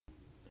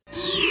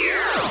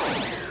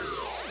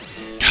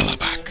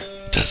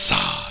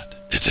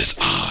It is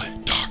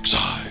I,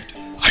 Darkseid.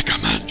 I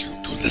command you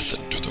to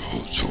listen to the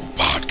Who's Who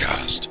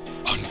podcast.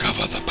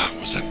 Uncover the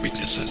powers and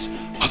weaknesses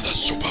of the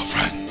Super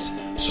Friends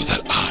so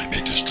that I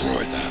may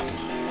destroy them.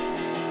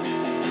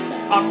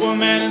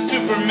 Aquaman and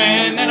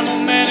Superman,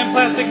 Animal Man and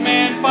Plastic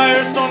Man,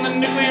 Firestorm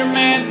and Nuclear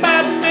Man,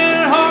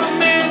 Batman and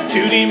Hawkman,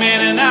 2D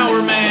Man and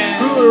Hour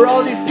Man. Who are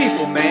all these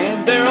people,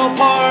 man? They're all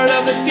part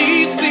of the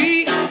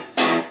DC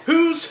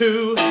Who's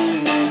Who.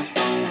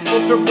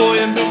 Ultra Boy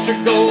and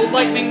Booster Gold,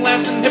 Lightning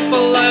Lass and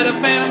Hippolyta,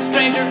 Phantom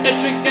Stranger,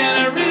 Etrick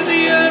and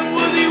Arisia and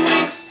Woozy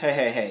Winks.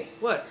 Hey.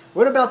 What?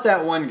 What about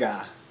that one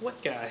guy?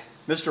 What guy?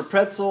 Mr.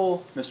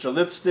 Pretzel, Mr.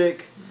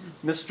 Lipstick,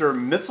 Mr.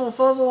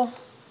 Mitzelfuzzle?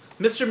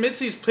 Mr.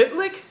 Mitzi's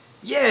Pitlick?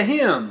 Yeah,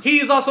 him.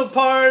 He's also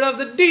part of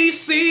the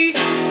DC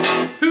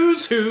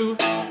Who's Who.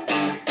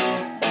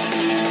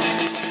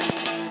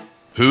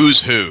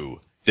 Who's Who,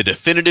 the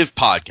definitive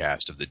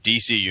podcast of the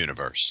DC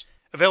Universe.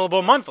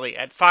 Available monthly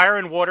at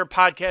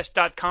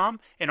fireandwaterpodcast.com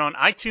and on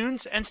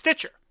iTunes and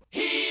Stitcher.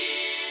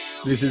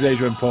 This is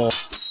Adrian Paul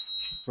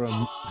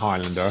from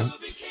Highlander,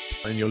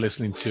 and you're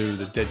listening to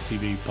the Dead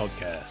TV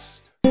podcast.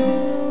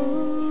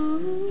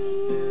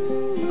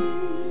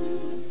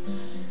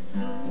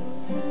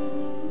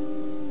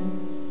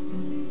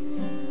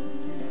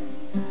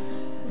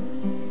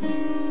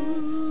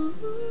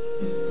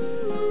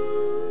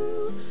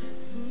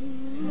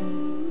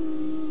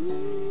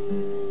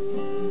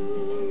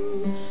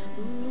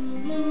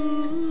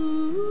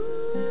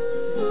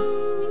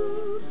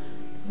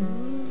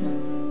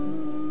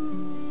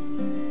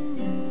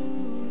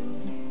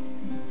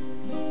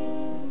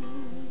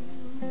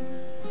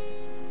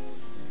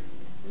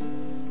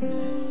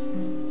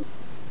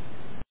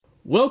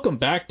 Welcome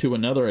back to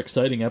another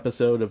exciting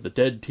episode of the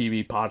Dead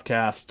TV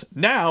podcast,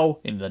 now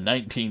in the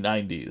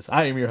 1990s.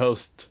 I am your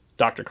host,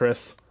 Dr. Chris.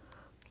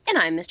 And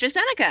I'm Mr.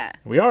 Seneca.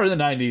 We are in the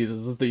 90s.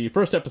 This is the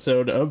first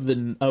episode of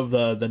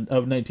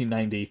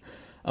 1990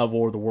 of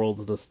War of the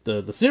Worlds,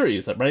 the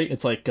series, right?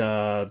 It's like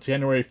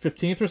January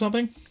 15th or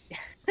something?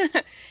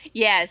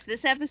 Yes,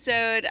 this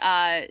episode,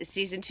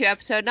 season 2,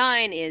 episode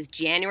 9, is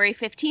January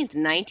 15th,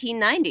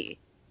 1990.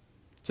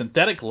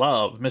 Synthetic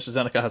Love. Mr.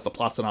 Seneca has the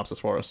plot synopsis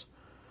for us.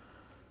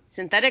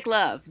 Synthetic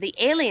Love. The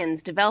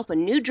aliens develop a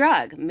new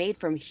drug made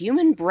from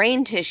human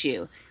brain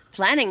tissue,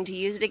 planning to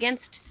use it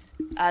against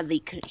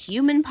the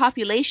human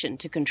population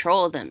to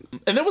control them.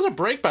 And there was a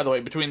break, by the way,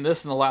 between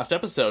this and the last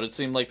episode. It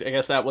seemed like, I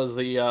guess that was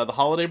the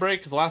holiday break,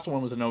 because the last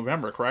one was in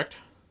November, correct?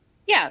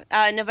 Yeah,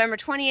 November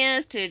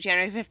 20th to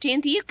January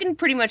 15th. You can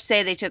pretty much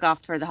say they took off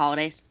for the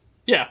holidays.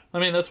 Yeah, I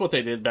mean, that's what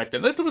they did back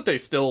then. That's what they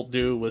still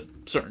do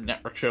with certain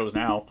network shows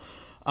now.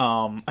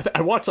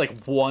 I watch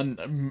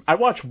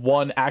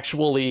one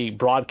actually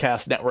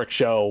broadcast network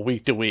show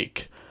week to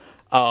week.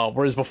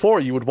 Whereas before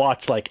you would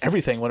watch like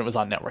everything when it was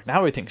on network. Now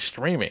everything's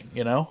streaming,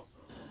 you know?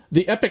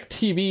 The Epic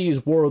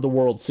TV's War of the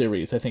Worlds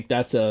series, I think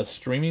that's a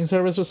streaming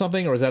service or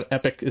something, or is that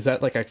Epic, is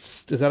that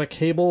a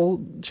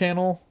cable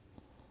channel?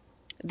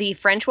 The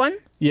French one?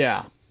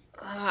 Yeah.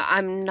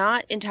 I'm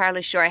not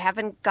entirely sure. I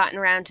haven't gotten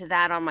around to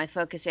that on my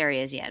focus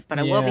areas yet, but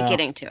I will be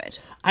getting to it.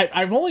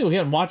 I've only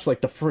watched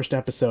like the first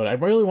episode. I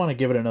really want to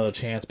give it another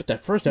chance, but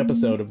that first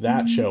episode of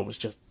that show was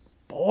just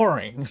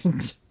boring.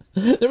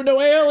 There were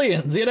no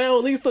aliens, you know,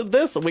 at least in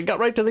this, we got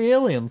right to the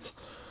aliens.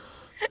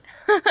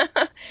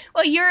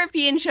 Well,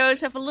 European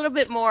shows have a little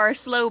bit more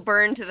slow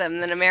burn to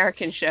them than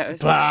American shows.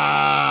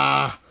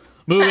 Bah!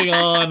 Moving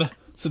on,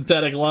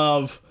 Synthetic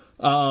Love.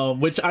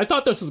 Which I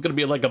thought this was going to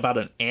be like about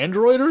an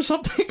android or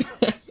something.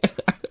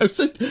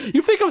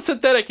 You think of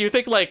synthetic, you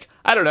think like,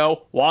 I don't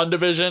know,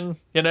 WandaVision,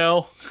 you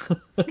know?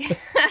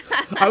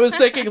 I was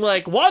thinking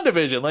like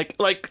WandaVision,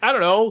 like I don't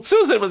know,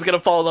 Susan was going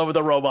to fall in love with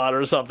a robot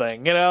or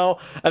something, you know?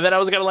 And then I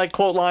was going to like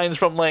quote lines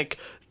from like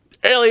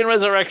Alien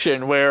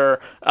Resurrection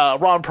where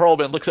Ron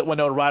Perlman looks at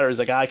Winona Ryder and is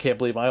like, I can't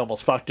believe I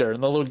almost fucked her.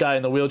 And the little guy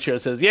in the wheelchair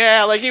says,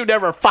 yeah, like you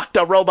never fucked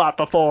a robot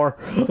before.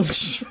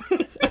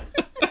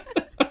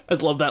 I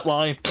love that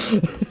line.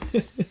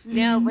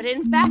 No, but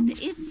in fact,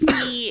 it's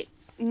the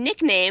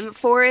nickname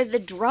for the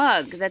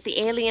drug that the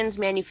aliens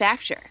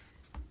manufacture.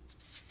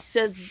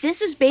 So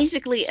this is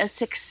basically a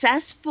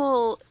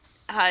successful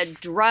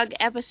drug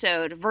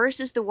episode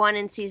versus the one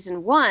in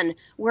season 1,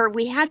 where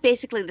we had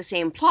basically the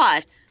same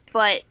plot,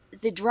 but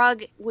the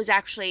drug was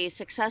actually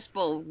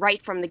successful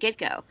right from the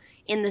get-go.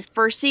 In this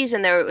first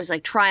season, it was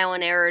like trial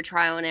and error,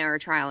 trial and error,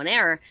 trial and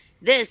error.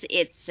 This,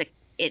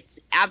 it's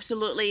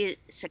absolutely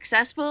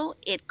successful.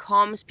 It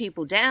calms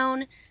people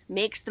down,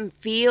 makes them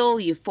feel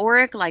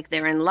euphoric like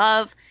they're in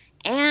love,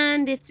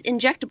 and it's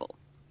injectable.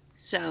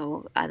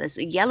 So this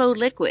yellow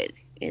liquid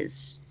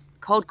is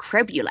called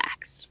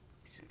Crebulax,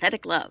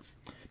 Synthetic Love.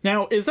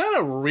 Now, is that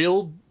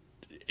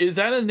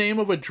a name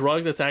of a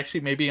drug that's actually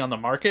maybe on the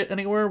market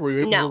anywhere?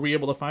 Were we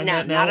able to find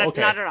that now? No,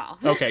 not at all.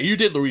 Okay, you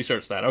did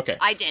research that. Okay.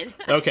 I did.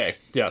 Okay,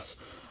 yes.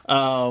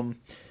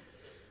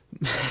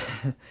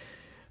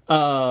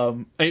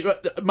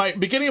 My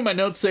beginning of my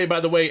notes say, by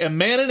the way, a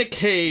man in a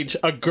cage,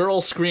 a girl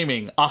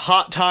screaming, a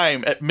hot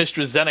time at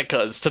Mr.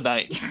 Seneca's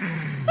tonight.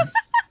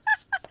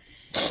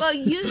 Well,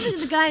 usually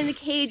the guy in the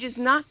cage is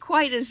not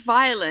quite as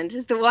violent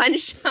as the one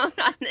shown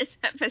on this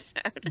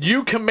episode.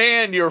 You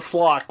command your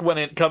flock when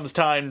it comes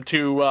time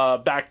to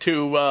back to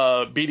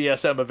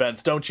BDSM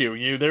events, don't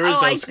you? There is no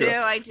I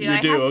do. You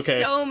I do, have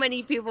okay. so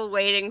many people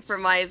waiting for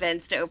my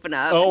events to open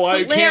up. Oh,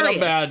 It's I hilarious. can't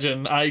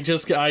imagine. I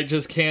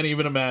just can't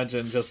even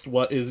imagine just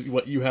what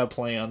you have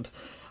planned.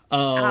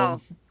 Yeah.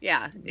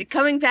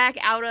 Coming back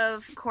out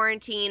of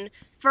quarantine,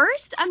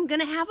 first I'm going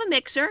to have a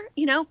mixer.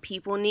 You know,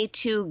 people need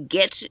to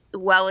get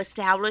well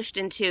established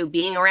into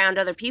being around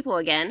other people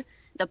again.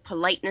 The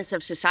politeness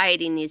of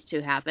society needs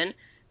to happen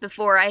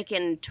before I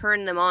can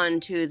turn them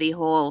on to the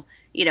whole,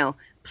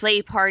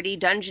 play party,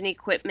 dungeon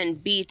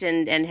equipment beat,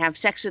 and have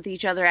sex with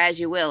each other as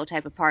you will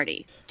type of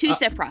party.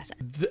 Two-step process.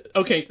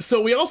 Okay,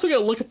 so we also got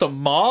to look at the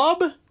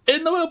mob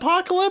in the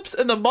apocalypse,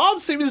 and the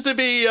mob seems to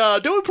be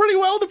doing pretty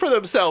well for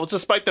themselves,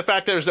 despite the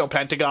fact that there's no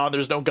Pentagon,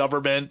 there's no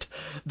government,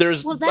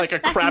 there's like a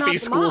crappy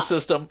school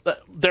system.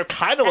 They're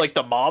kind of like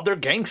the mob. They're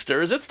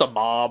gangsters. It's the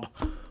mob.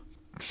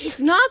 It's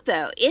not,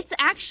 though. It's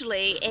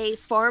actually a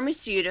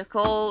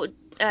pharmaceutical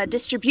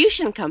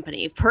distribution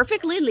company,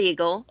 perfectly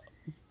legal.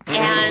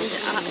 And,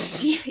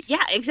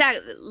 yeah,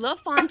 exactly.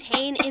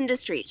 LaFontaine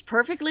Industries,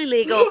 perfectly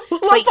legal,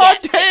 but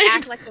yet they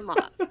act like the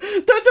mob.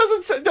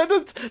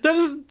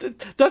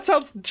 That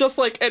sounds just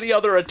like any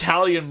other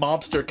Italian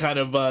mobster kind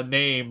of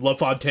name,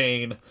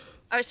 LaFontaine.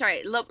 Oh,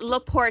 sorry,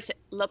 Laporte.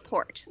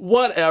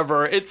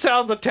 Whatever. It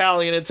sounds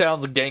Italian, it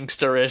sounds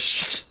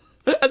gangsterish.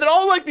 And they're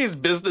all like these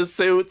business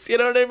suits, you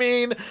know what I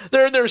mean?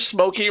 They're in their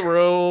smoky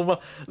room.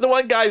 The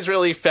one guy's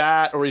really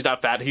fat, or he's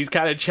not fat, he's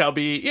kind of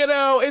chubby.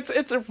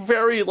 It's a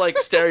very like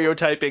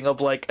stereotyping of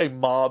like a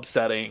mob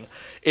setting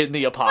in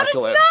the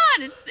apocalypse.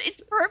 But it's not.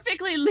 It's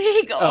perfectly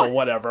legal. Oh,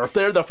 whatever.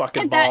 They're the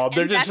fucking mob.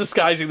 They're just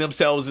disguising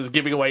themselves as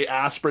giving away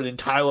aspirin and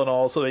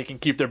Tylenol so they can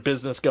keep their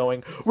business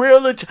going.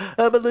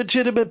 I'm a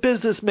legitimate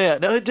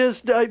businessman. I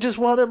just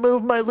want to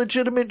move my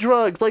legitimate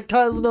drugs like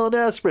Tylenol and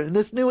aspirin and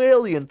this new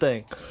alien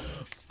thing.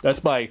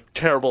 That's my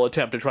terrible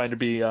attempt at trying to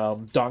be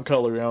Don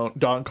Corleone.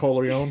 No,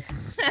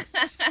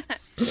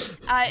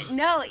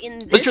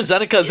 in this... Mr.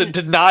 Zeneca's in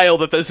denial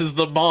that this is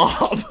the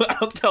mob.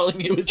 I'm telling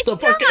you, it's the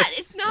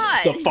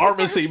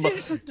pharmacy mob.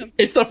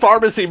 It's the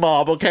pharmacy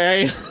mob,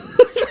 okay?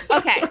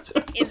 Okay.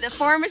 The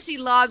pharmacy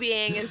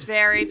lobbying is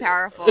very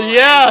powerful.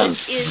 Yes!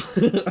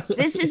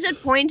 This is a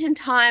point in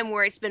time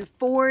where it's been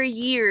 4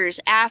 years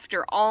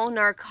after all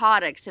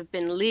narcotics have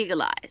been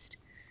legalized.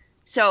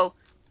 So...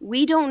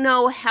 we don't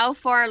know how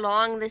far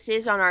along this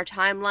is on our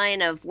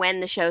timeline of when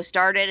the show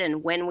started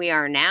and when we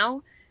are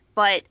now,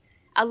 but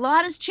a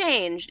lot has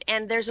changed,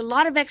 and there's a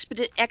lot of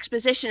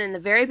exposition in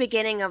the very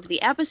beginning of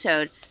the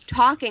episode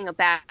talking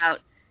about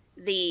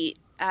the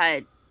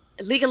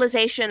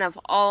legalization of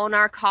all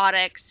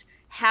narcotics,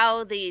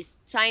 how the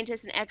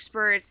scientists and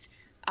experts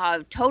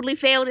totally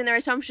failed in their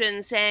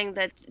assumptions, saying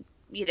that,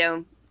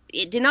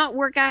 it did not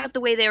work out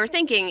the way they were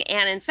thinking,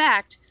 and in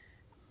fact,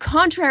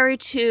 contrary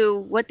to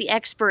what the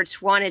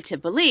experts wanted to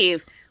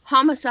believe,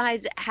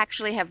 homicides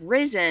actually have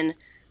risen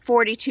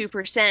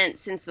 42%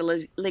 since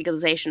the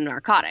legalization of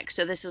narcotics.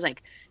 So this is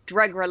like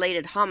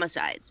drug-related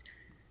homicides.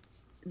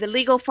 The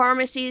legal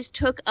pharmacies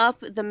took up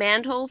the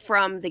mantle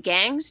from the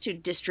gangs to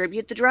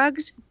distribute the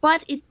drugs,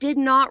 but it did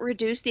not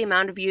reduce the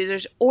amount of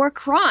users or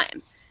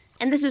crime.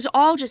 And this is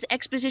all just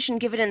exposition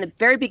given in the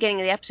very beginning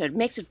of the episode. It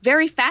makes it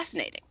very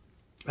fascinating.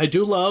 I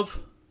do love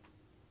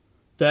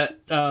that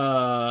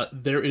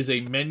there is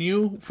a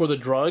menu for the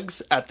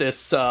drugs at this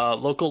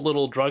local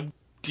little drug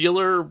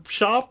dealer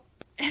shop.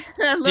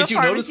 Did you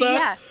notice that?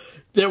 Yeah.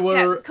 There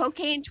were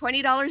cocaine,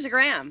 $20 a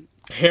gram.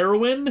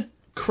 Heroin,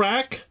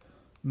 crack,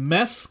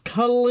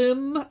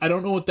 mescaline. I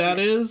don't know what that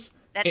is.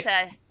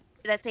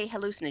 That's a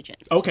hallucinogen.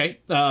 Okay.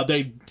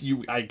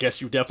 I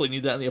guess you definitely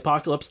need that in the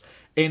apocalypse.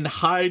 And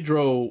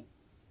hydro,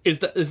 is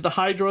the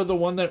hydro the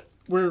one that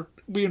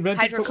we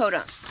invented?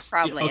 Hydrocodone,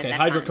 probably. Okay,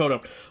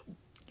 hydrocodone.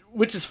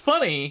 Which is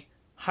funny.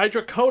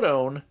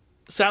 Hydrocodone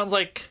sounds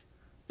like...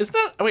 isn't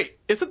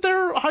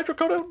there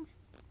hydrocodone?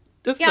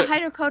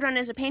 Hydrocodone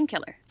is a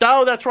painkiller.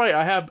 Oh, that's right.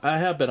 I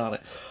have been on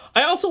it.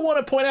 I also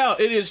want to point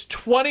out it is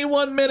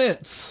 21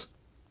 minutes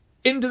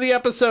into the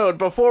episode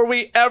before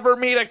we ever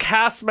meet a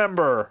cast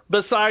member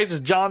besides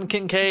John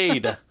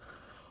Kincaid.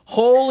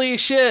 Holy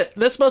shit.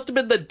 This must have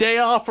been the day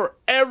off for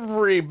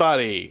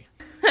everybody.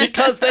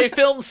 Because they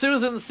filmed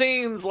Susan's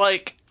scenes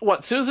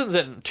Susan's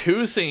in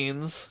 2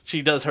 scenes.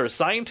 She does her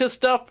scientist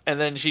stuff, and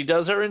then she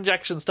does her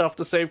injection stuff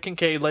to save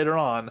Kincaid later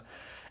on.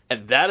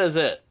 And that is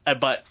it.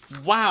 But,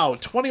 wow,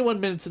 21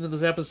 minutes into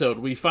this episode,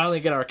 we finally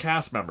get our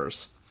cast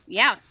members.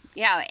 Yeah,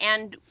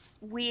 and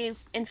we,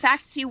 in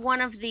fact, see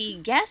one of the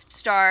guest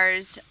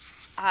stars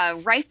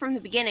right from the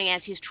beginning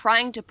as he's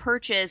trying to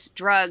purchase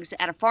drugs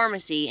at a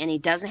pharmacy, and he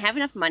doesn't have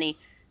enough money,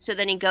 so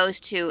then he goes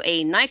to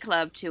a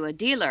nightclub to a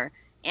dealer,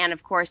 and,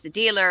 of course, the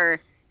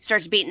dealer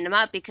starts beating him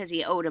up because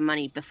he owed him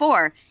money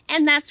before,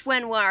 and that's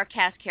when our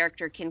cast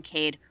character,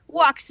 Kincaid,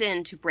 walks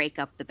in to break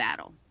up the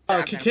battle.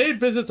 Kincaid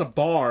visits a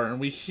bar, and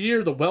we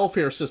hear the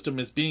welfare system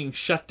is being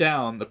shut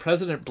down. The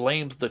president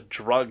blames the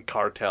drug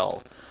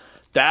cartel.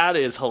 That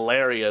is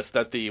hilarious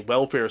that the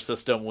welfare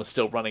system was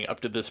still running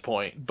up to this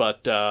point,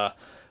 but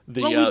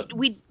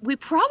we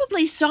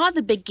probably saw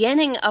the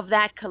beginning of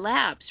that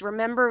collapse.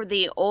 Remember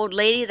the old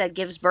lady that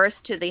gives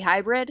birth to the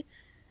hybrid?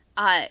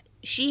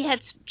 She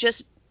had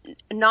just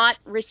not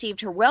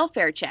received her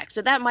welfare check,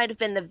 so that might have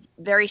been the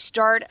very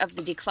start of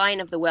the decline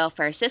of the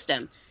welfare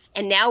system.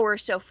 And now we're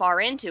so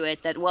far into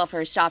it that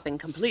welfare is stopping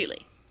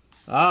completely.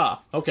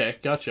 Ah, okay,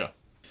 gotcha.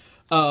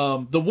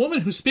 The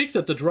woman who speaks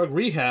at the drug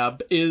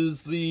rehab is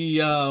the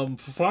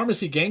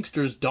pharmacy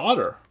gangster's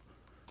daughter.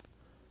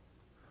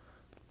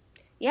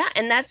 Yeah,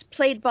 and that's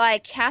played by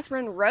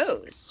Catherine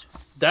Rose.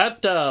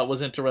 That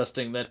was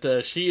interesting.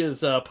 That she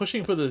is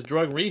pushing for this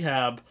drug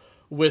rehab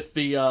with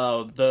the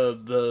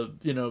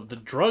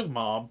drug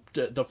mob,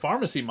 the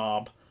pharmacy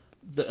mob,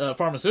 the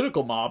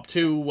pharmaceutical mob,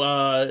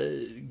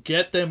 to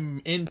get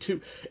them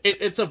into.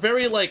 It's a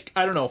very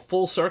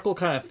full circle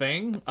kind of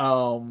thing.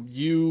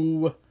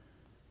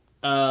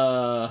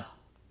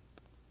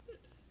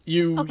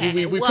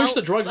 We push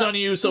the drugs on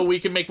you so we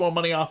can make more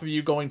money off of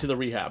you going to the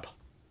rehab.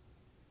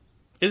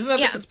 Isn't that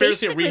the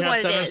conspiracy of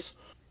rehab centers?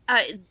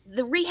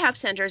 The rehab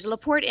centers,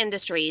 LaPorte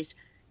Industries,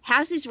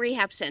 has these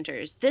rehab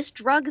centers. This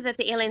drug that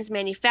the aliens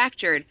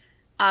manufactured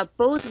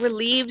both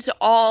relieves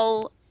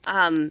all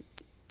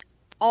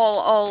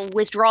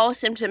withdrawal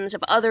symptoms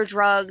of other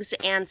drugs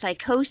and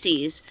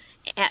psychoses,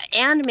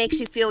 and makes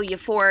you feel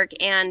euphoric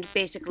and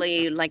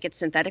basically like it's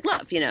synthetic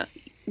love,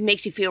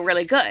 makes you feel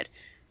really good.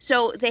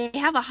 So they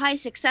have a high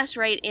success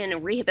rate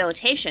in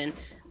rehabilitation,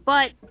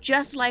 but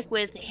just like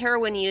with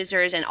heroin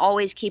users and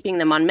always keeping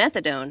them on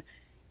methadone,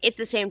 it's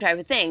the same type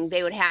of thing.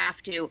 They would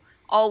have to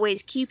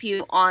always keep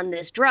you on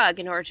this drug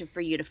in order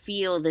for you to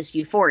feel this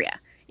euphoria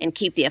and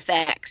keep the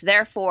effects,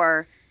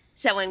 therefore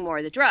selling more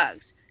of the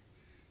drugs.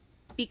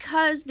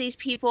 Because these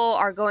people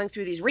are going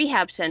through these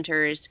rehab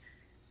centers,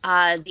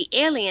 the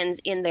aliens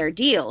in their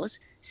deals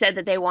said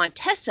that they want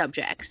test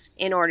subjects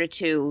in order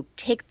to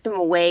take them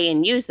away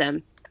and use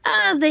them.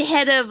 The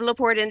head of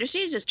LaPorte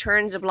Industries just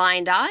turns a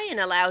blind eye and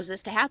allows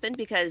this to happen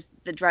because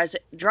the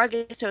drug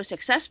is so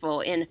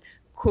successful in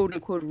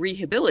quote-unquote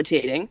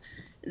rehabilitating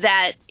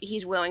that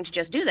he's willing to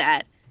just do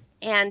that.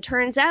 And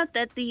turns out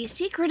that the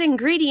secret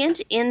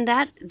ingredient in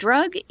that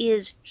drug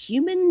is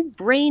human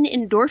brain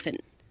endorphin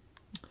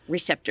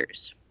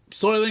receptors.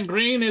 Soylent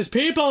Green is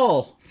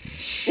people!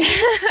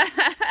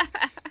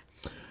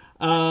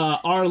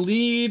 Our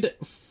lead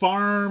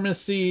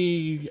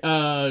pharmacy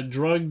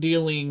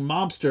drug-dealing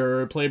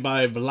mobster, played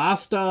by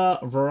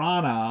Vlasta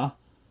Verana,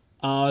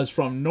 is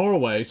from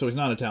Norway, so he's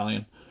not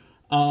Italian.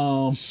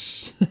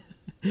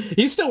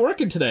 He's still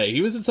working today. He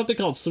was in something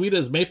called Sweet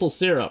as Maple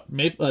Syrup,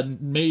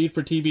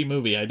 made-for-TV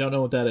movie. I don't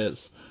know what that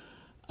is.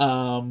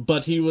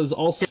 But it was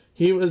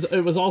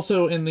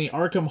also in the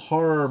Arkham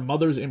Horror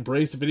Mother's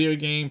Embrace video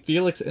game,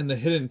 Felix in the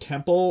Hidden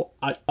Temple,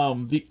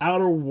 The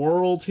Outer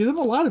Worlds. He does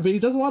a lot of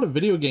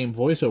video game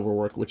voiceover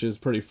work, which is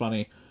pretty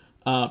funny.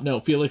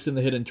 No, Felix in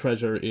the Hidden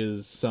Treasure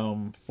is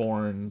some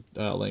foreign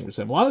language.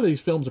 A lot of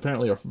these films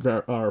apparently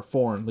are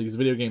foreign. These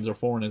video games are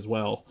foreign as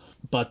well.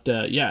 But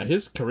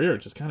his career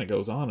just kind of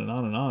goes on and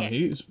on and on. Yeah.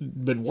 He's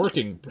been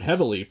working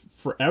heavily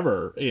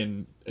forever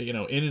in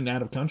and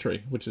out of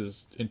country, which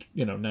is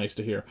nice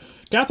to hear.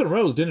 Catherine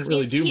Rose didn't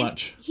really do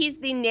much. He's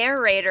the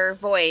narrator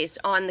voice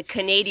on the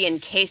Canadian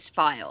Case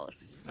Files.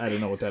 I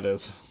don't know what that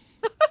is.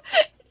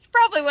 It's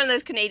probably one of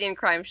those Canadian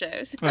crime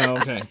shows. Oh,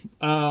 okay.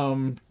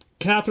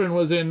 Catherine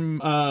was in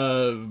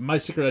My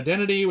Secret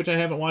Identity, which I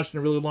haven't watched in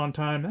a really long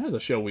time. That is a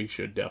show we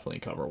should definitely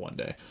cover one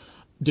day.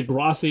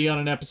 Degrassi on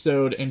an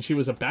episode, and she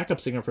was a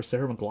backup singer for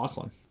Sarah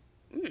McLachlan.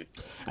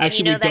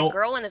 Actually, that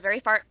girl in the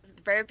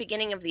very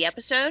beginning of the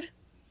episode?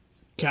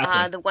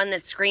 Catherine. The one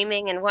that's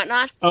screaming and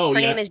whatnot? Oh, her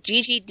name is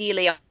Gigi De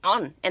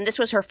Leon, and this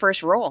was her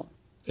first role.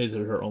 Is it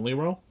her only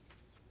role?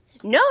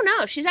 No.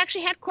 She's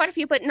actually had quite a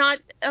few, but not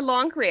a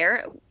long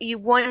career.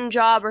 One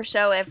job or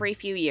so every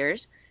few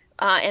years.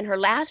 And her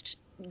last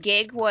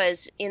gig was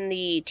in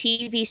the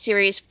TV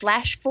series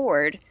Flash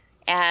Forward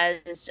as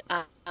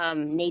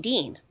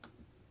Nadine.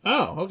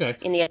 Oh, okay.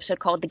 In the episode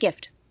called The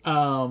Gift.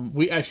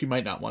 We actually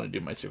might not want to do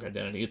My Secret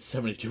Identity. It's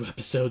 72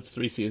 episodes,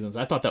 3 seasons.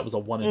 I thought that was a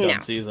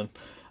one-and-done season.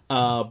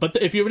 But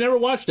if you've never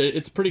watched it,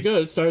 it's pretty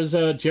good. It stars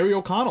Jerry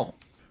O'Connell.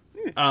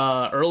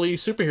 Early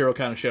superhero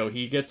kind of show.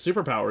 He gets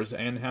superpowers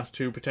and has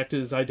to protect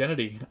his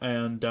identity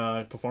and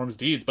performs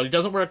deeds. But he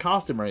doesn't wear a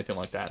costume or anything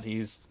like that.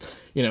 He's,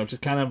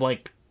 just kind of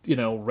like,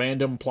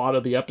 random plot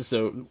of the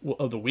episode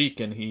of the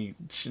week, and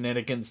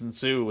shenanigans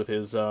ensue with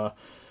his,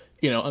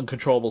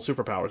 uncontrollable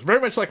superpowers.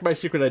 Very much like My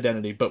Secret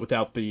Identity, but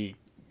without the,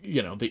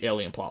 the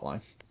alien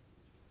plotline.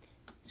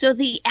 So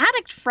the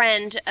addict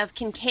friend of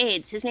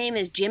Kincaid's, his name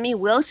is Jimmy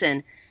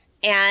Wilson,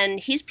 and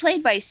he's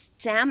played by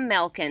Sam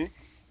Melkin.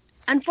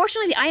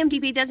 Unfortunately, the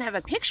IMDb doesn't have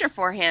a picture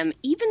for him,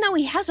 even though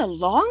he has a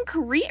long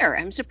career.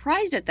 I'm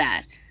surprised at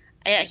that.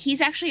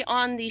 He's actually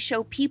on the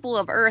show People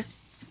of Earth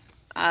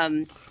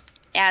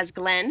as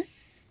Glenn,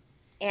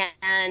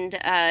 and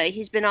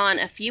he's been on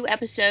a few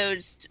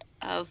episodes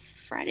of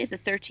Friday the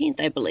 13th,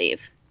 I believe.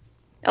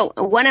 Oh,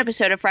 one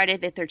episode of Friday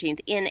the 13th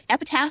in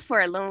Epitaph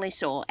for a Lonely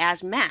Soul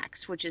as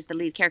Max, which is the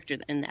lead character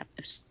in that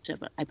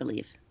episode, I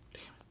believe.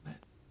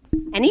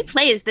 And he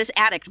plays this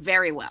addict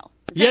very well.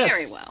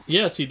 Very well.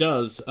 Yes, he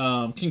does.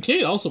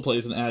 Kincaid also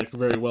plays an addict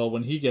very well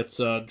when he gets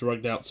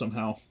drugged out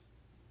somehow.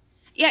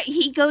 Yeah,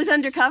 he goes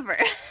undercover.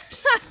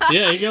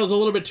 Yeah, he goes a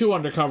little bit too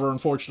undercover,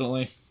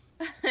 unfortunately.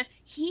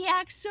 He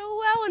acts so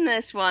well in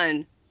this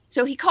one.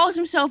 So he calls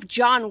himself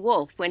John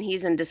Wolfe when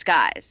he's in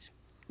disguise.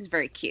 He's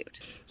very cute.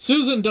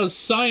 Susan does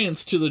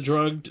science to the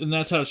drug, and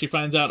that's how she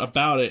finds out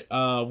about it.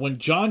 When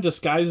John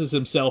disguises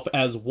himself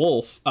as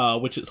Wolf,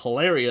 which is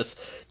hilarious.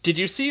 Did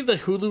you see the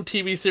Hulu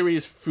TV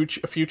series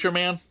Future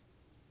Man?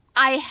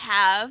 I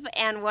have,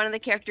 and one of the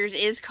characters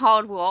is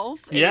called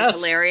Wolf. Yes. It's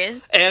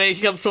hilarious. And he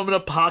comes from an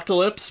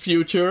apocalypse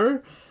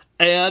future,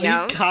 and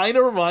he kind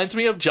of reminds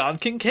me of John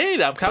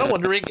Kincaid. I'm kind of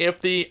wondering if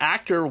the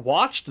actor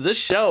watched this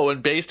show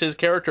and based his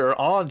character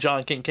on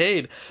John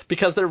Kincaid,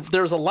 because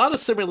there's a lot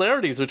of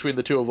similarities between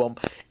the two of them.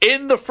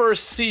 In the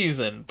first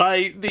season,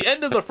 by the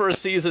end of the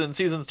first season, in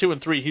seasons 2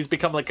 and 3, he's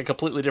become like a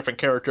completely different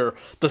character.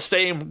 The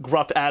same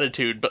gruff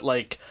attitude, but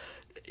like,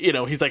 you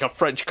know, he's like a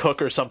French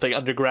cook or something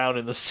underground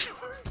in the sewer.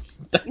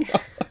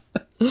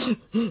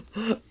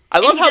 I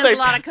love how they does a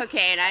lot of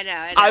cocaine. I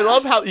know. I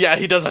love how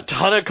he does a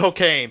ton of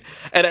cocaine,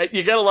 and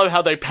you gotta love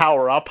how they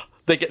power up.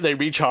 They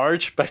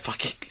recharge by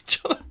fucking each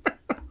other.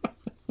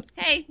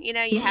 Hey, you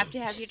know, you have to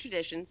have your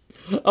traditions.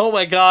 Oh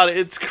my god,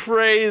 it's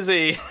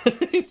crazy.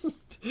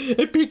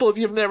 And people, if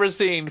you've never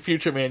seen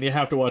Future Man, you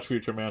have to watch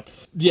Future Man.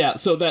 Yeah,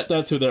 so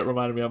that's who that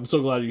reminded me of. I'm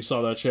so glad you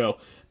saw that show.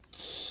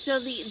 So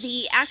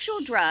the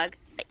actual drug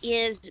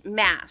is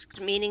masked,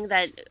 meaning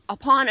that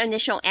upon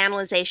initial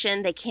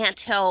analyzation, they can't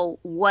tell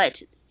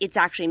what it's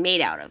actually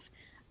made out of.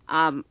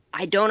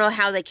 I don't know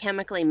how they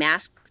chemically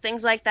mask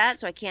things like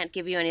that, so I can't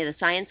give you any of the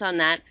science on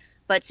that,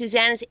 but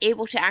Suzanne is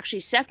able to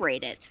actually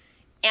separate it.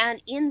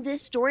 And in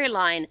this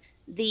storyline,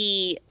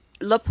 the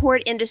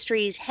LaPorte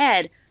Industries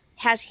head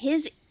has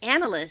his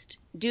analyst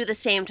do the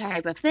same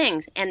type of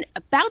things. And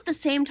about the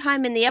same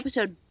time in the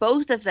episode,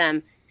 both of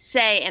them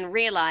say and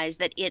realize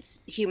that it's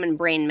human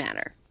brain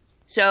matter.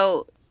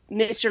 So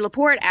Mr.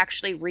 LaPorte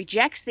actually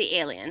rejects the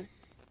alien,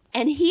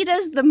 and he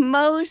does the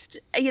most,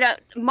 you know,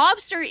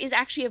 mobster is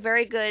actually a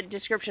very good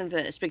description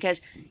for this, because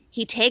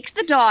he takes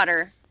the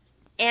daughter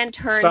and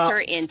turns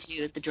her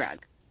into the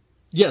drug.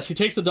 Yes, he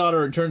takes the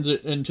daughter and turns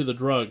it into the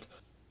drug.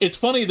 It's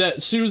funny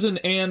that Susan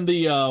and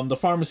the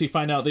pharmacy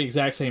find out at the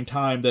exact same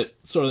time that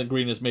Soylent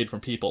Green is made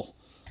from people.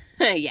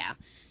 Yeah,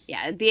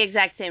 at the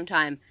exact same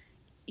time.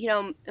 You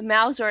know,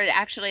 Malzor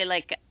actually,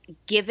 like,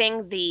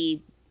 giving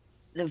the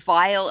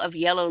vial of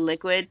yellow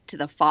liquid to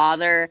the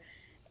father.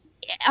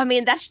 I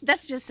mean,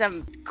 that's just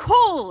some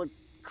cold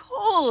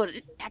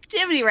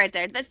activity right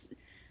there. That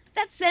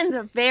sends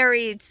a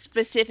very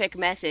specific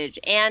message,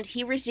 and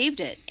he received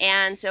it.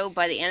 And so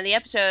by the end of the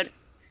episode,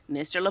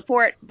 Mr.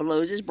 LaPorte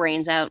blows his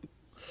brains out.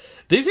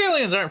 These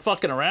aliens aren't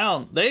fucking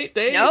around.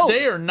 They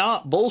are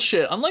not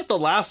bullshit. Unlike the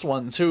last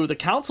ones, who the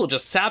council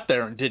just sat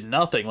there and did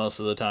nothing most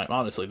of the time.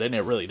 Honestly, they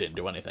really didn't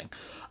do anything.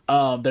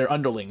 Their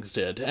underlings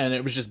did, and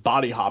it was just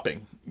body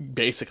hopping,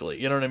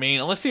 basically. You know what I mean?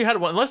 Unless they had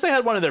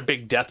one of their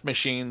big death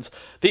machines,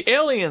 the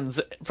aliens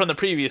from the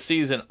previous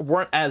season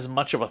weren't as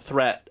much of a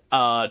threat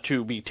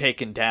to be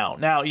taken down.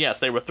 Now, yes,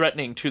 they were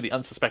threatening to the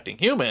unsuspecting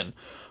human,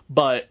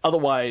 but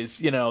otherwise,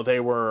 you know,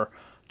 they were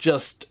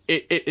just.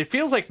 It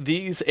feels like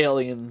these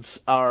aliens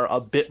are a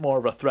bit more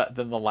of a threat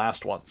than the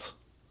last ones.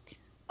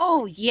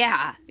 Oh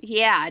yeah,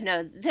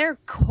 no, they're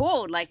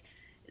cold. Like,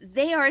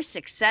 they are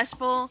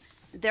successful.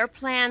 Their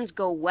plans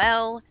go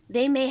well.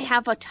 They may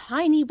have a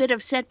tiny bit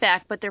of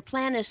setback, but their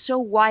plan is so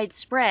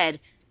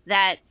widespread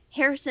that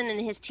Harrison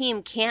and his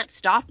team can't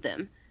stop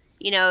them.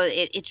 You know,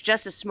 it's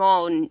just a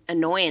small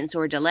annoyance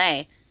or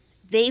delay.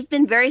 They've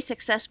been very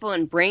successful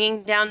in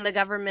bringing down the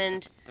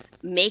government,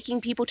 making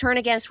people turn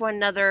against one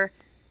another,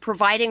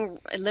 providing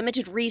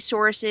limited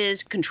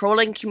resources,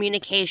 controlling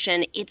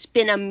communication. It's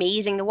been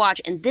amazing to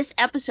watch. And this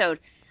episode,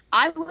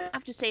 I would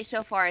have to say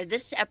so far,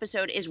 this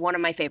episode is one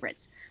of my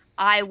favorites.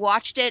 I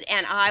watched it,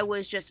 and I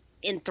was just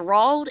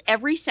enthralled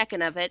every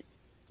second of it.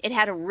 It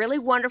had a really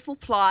wonderful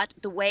plot.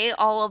 The way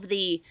all of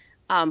the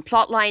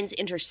plot lines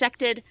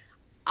intersected,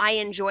 I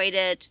enjoyed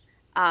it.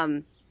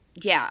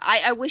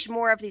 I wish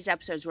more of these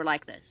episodes were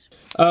like this.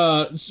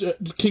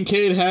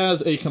 Kincaid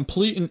has a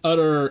complete and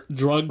utter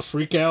drug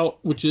freakout,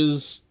 which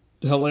is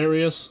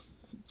hilarious.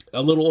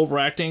 A little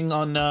overacting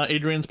on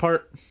Adrian's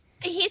part.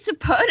 I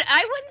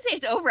wouldn't say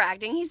it's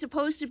overacting. He's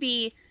supposed to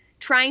be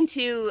trying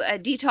to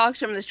detox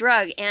from this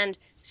drug, and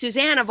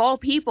Suzanne, of all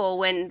people,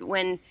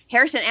 when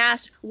Harrison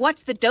asked,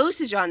 what's the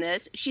dosage on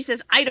this, she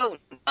says, I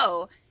don't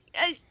know.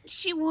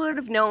 She would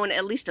have known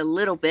at least a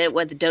little bit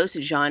what the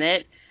dosage on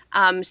it.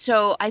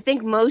 So I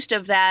think most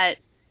of that,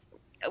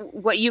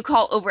 what you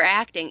call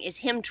overacting, is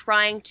him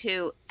trying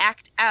to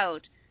act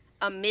out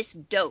a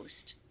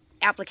misdosed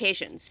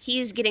applications.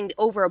 He's getting the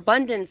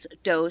overabundance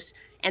dose,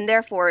 and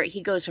therefore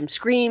he goes from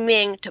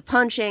screaming to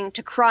punching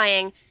to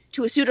crying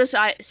to a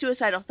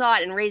suicidal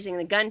thought and raising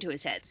the gun to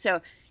his head.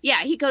 So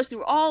Yeah, he goes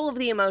through all of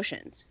the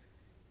emotions.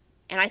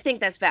 And I think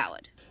that's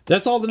valid.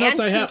 That's all the notes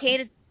and I have.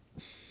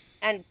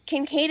 And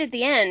Kincaid at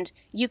the end,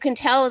 you can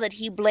tell that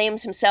he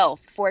blames himself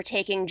for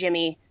taking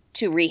Jimmy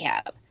to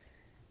rehab.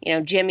 You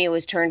know, Jimmy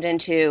was turned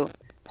into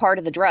part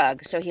of the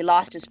drug, so he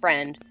lost his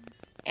friend.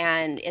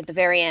 And at the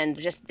very end,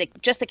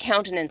 just the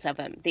countenance of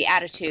him, the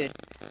attitude,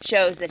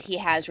 shows that he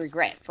has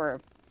regret for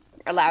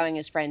allowing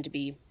his friend to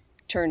be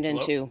turned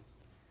into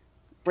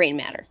brain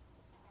matter.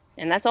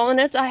 And that's all the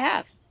notes I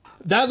have.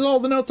 That's all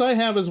the notes I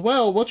have as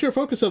well. What's your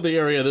focus of the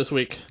area this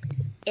week?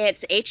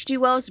 It's H.G.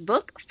 Wells'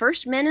 book,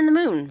 First Men in the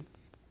Moon.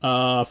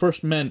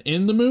 First Men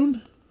in the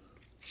Moon?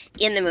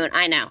 In the Moon,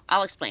 I know.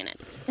 I'll explain it.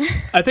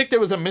 I think there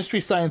was a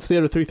Mystery Science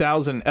Theater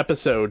 3000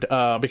 episode,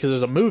 because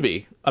there's a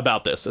movie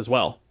about this as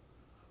well.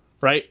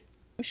 Right?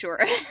 I'm sure.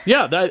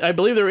 Yeah, I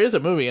believe there is a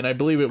movie, and I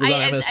believe it was on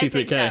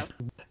MST3K.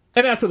 So.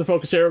 And after the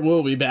focus area,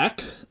 we'll be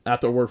back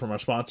after a word from our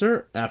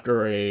sponsor,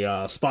 after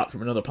a spot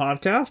from another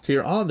podcast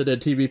here on the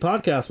Dead TV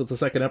Podcast with the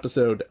second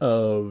episode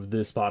of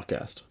this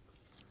podcast.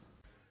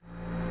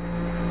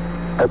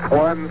 It's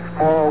one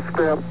small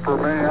step for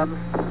man,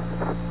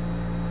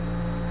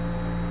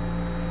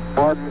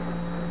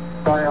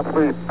 one giant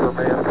leap for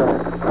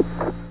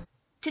mankind.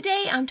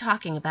 Today I'm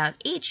talking about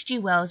H.G.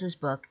 Wells'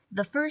 book,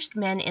 The First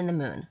Men in the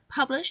Moon,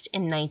 published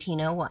in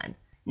 1901.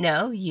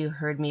 No, you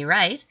heard me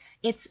right.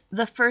 It's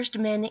The First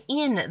Men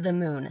in the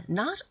Moon,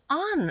 not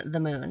on the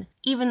moon,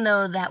 even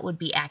though that would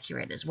be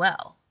accurate as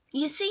well.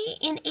 You see,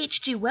 in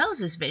H.G.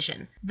 Wells'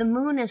 vision, the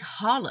moon is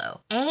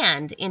hollow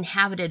and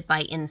inhabited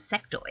by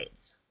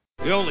insectoids.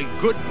 The only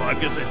good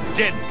bug is a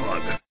dead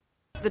bug.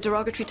 The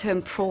derogatory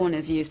term prawn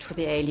is used for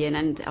the alien,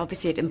 and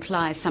obviously it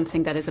implies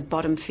something that is a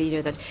bottom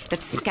feeder that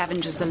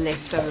scavenges the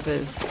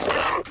leftovers.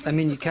 I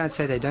mean, you can't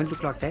say they don't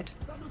look like that.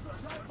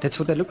 That's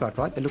what they look like,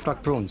 right? They look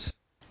like prawns.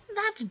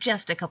 That's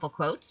just a couple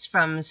quotes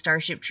from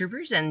Starship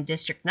Troopers and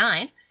District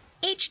 9.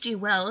 H.G.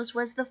 Wells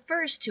was the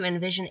first to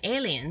envision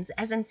aliens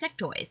as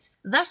insectoids,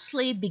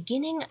 thusly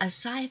beginning a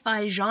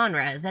sci-fi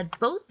genre that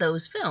both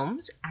those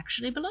films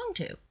actually belong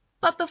to.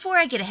 But before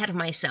I get ahead of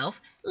myself,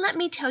 let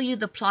me tell you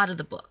the plot of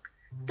the book.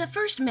 The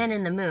First Men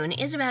in the Moon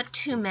is about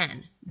two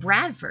men,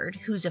 Bradford,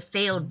 who's a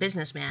failed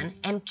businessman,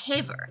 and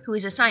Caver, who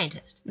is a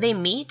scientist. They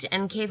meet,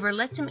 and Caver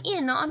lets him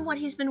in on what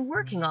he's been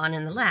working on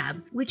in the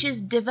lab, which is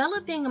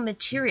developing a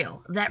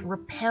material that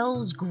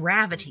repels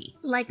gravity,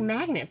 like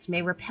magnets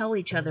may repel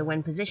each other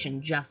when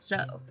positioned just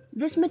so.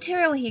 This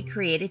material he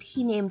created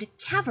he named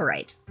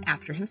Caverite,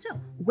 after himself.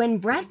 When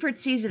Bradford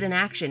sees it in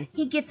action,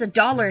 he gets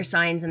 $$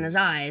 signs in his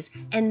eyes,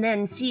 and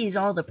then sees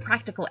all the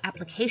practical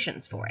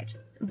applications for it.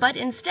 But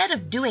instead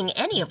of doing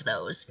any of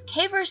those,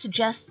 Caver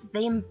suggests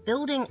they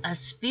build a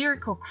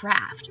spherical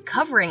craft,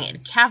 covering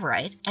it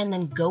Caverite, and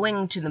then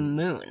going to the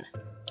moon.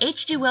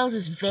 H.G. Wells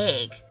is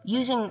vague,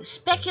 using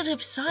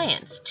speculative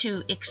science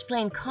to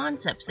explain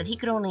concepts that he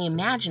could only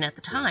imagine at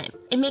the time.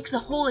 It makes the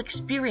whole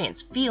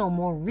experience feel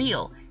more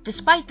real,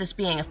 despite this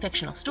being a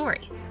fictional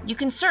story. You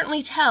can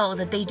certainly tell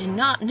that they did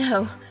not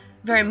know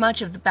very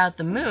much about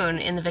the moon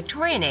in the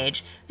Victorian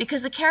age,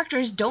 because the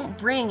characters don't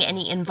bring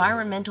any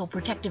environmental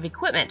protective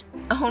equipment,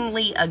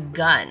 only a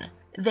gun.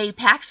 They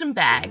pack some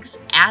bags,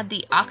 add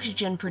the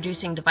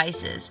oxygen-producing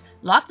devices,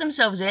 lock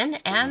themselves in,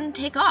 and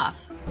take off.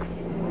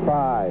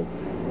 5,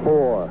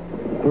 4,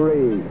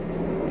 3,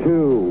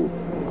 2,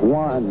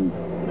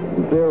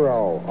 1,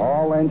 0.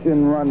 All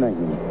engine running.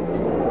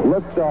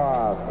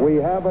 Liftoff. We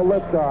have a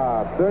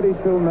liftoff.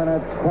 32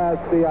 minutes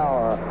past the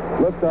hour.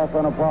 Liftoff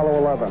on Apollo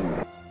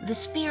 11. The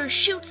sphere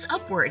shoots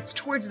upwards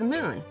towards the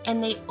moon,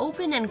 and they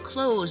open and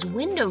close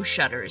window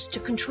shutters to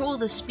control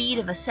the speed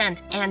of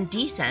ascent and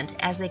descent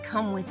as they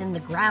come within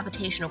the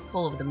gravitational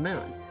pull of the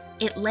moon.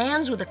 It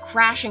lands with a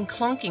crashing,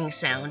 clunking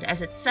sound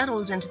as it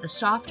settles into the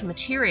soft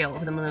material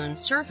of the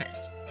moon's surface.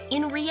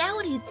 In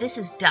reality, this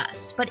is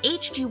dust, but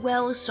H.G.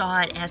 Wells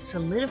saw it as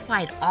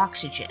solidified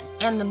oxygen,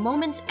 and the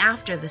moments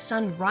after the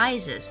sun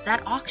rises,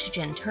 that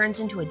oxygen turns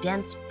into a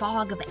dense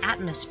fog of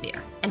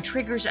atmosphere and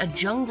triggers a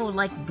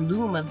jungle-like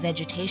bloom of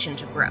vegetation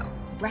to grow.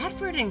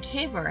 Bradford and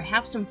Caver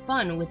have some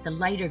fun with the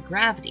lighter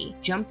gravity,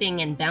 jumping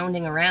and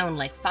bounding around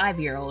like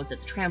 5-year-olds at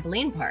the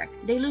trampoline park.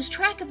 They lose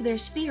track of their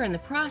sphere in the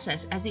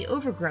process as the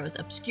overgrowth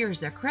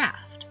obscures their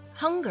craft.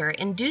 Hunger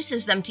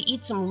induces them to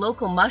eat some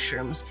local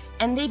mushrooms,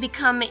 and they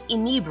become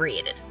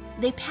inebriated.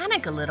 They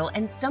panic a little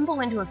and stumble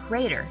into a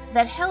crater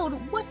that held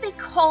what they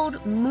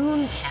called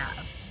moon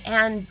calves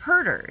and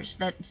herders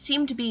that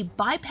seemed to be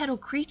bipedal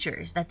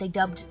creatures that they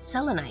dubbed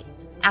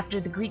Selenites,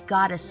 after the Greek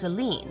goddess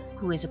Selene,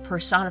 who is a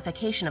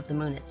personification of the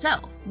moon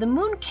itself. The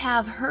moon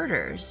calf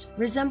herders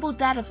resembled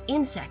that of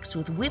insects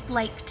with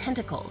whip-like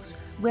tentacles,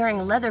 wearing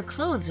leather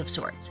clothes of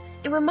sorts.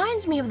 It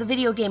reminds me of the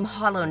video game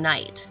Hollow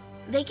Knight.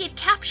 They get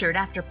captured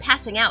after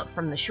passing out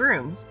from the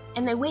shrooms,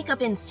 and they wake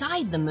up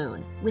inside the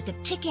moon, with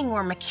a ticking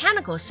or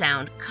mechanical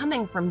sound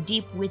coming from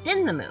deep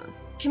within the moon.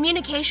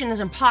 Communication is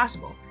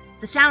impossible.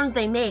 The sounds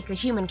they make a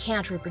human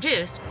can't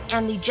reproduce,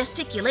 and the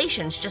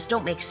gesticulations just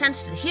don't make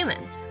sense to the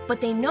humans.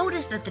 But they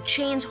notice that the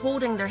chains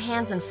holding their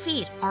hands and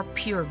feet are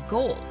pure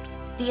gold.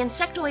 The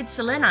insectoid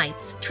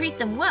selenites treat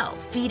them well,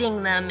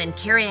 feeding them and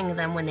carrying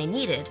them when they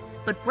needed,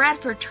 but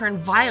Bradford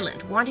turned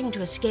violent, wanting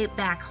to escape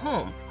back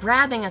home,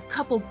 grabbing a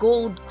couple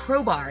gold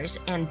crowbars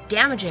and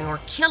damaging or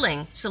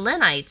killing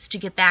selenites to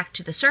get back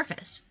to the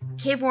surface.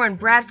 Cavor and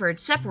Bradford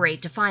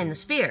separate to find the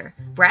spear.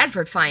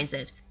 Bradford finds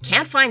it,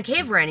 can't find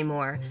Cavor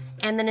anymore,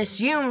 and then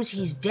assumes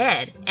he's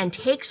dead and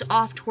takes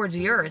off towards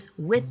the earth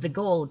with the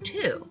gold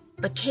too.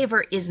 But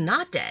Cavor is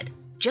not dead,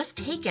 just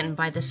taken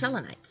by the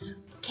selenites.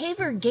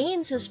 Cavor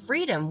gains his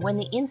freedom when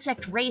the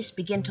insect race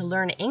begin to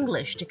learn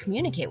English to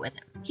communicate with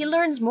him. He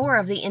learns more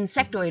of the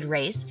insectoid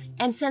race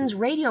and sends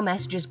radio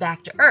messages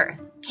back to Earth.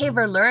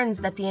 Cavor learns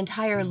that the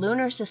entire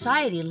lunar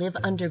society live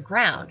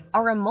underground,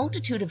 are a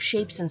multitude of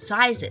shapes and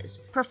sizes,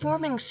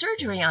 performing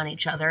surgery on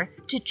each other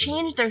to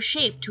change their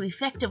shape to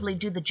effectively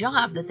do the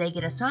job that they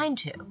get assigned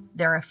to.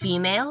 There are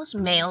females,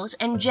 males,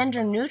 and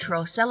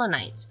gender-neutral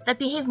selenites that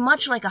behave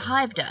much like a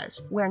hive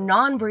does, where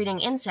non-breeding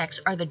insects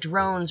are the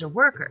drones or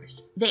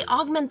workers. They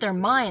augment their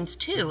minds,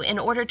 too, in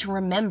order to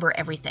remember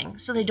everything,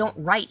 so they don't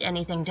write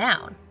anything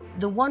down.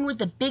 The one with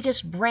the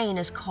biggest brain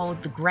is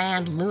called the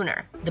Grand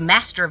Lunar, the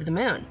master of the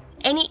moon.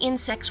 Any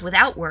insects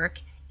without work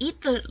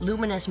eat the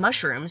luminous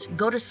mushrooms,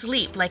 go to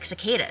sleep like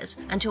cicadas,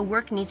 until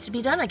work needs to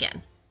be done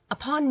again.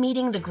 Upon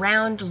meeting the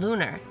Grand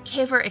Lunar,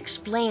 Cavor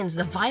explains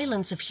the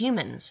violence of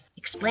humans,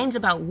 explains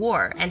about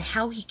war and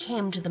how he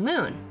came to the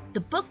moon. The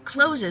book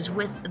closes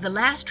with the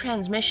last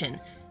transmission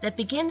that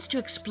begins to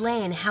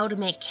explain how to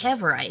make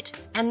Cavorite,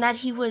 and that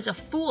he was a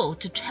fool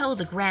to tell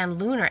the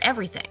Grand Lunar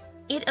everything.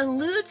 It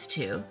alludes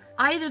to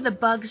either the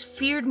bugs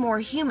feared more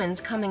humans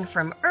coming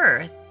from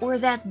Earth, or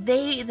that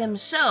they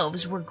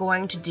themselves were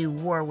going to do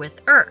war with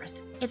Earth.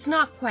 It's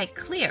not quite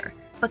clear,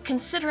 but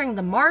considering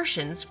the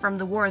Martians from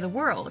the War of the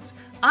Worlds,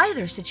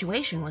 either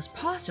situation was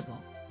possible.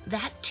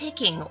 That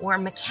ticking or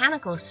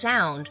mechanical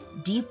sound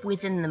deep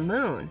within the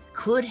moon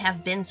could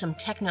have been some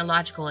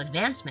technological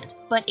advancement,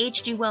 but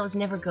H.G. Wells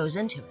never goes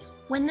into it.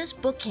 When this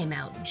book came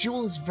out,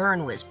 Jules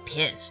Verne was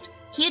pissed.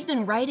 He had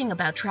been writing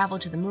about travel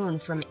to the moon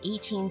from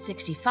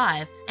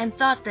 1865 and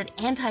thought that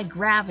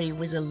anti-gravity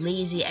was a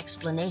lazy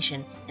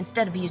explanation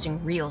instead of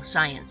using real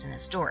science in a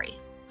story.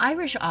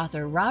 Irish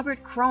author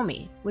Robert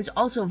Cromie was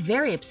also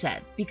very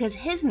upset because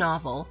his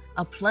novel,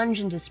 A Plunge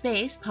into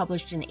Space,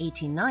 published in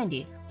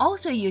 1890,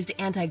 also used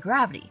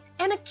anti-gravity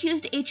and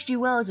accused H.G.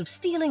 Wells of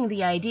stealing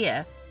the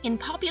idea. In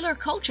popular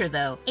culture,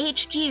 though,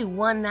 H.G.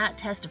 won that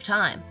test of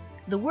time.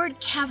 The word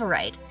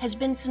Cavorite has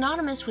been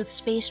synonymous with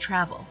space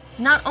travel.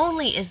 Not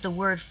only is the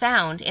word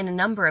found in a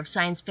number of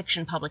science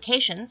fiction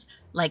publications,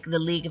 like The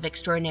League of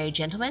Extraordinary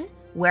Gentlemen,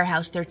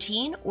 Warehouse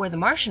 13, or The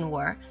Martian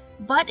War,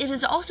 but it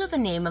is also the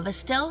name of a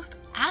stealth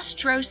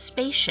Astro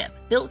spaceship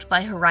built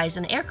by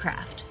Horizon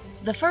Aircraft.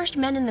 The first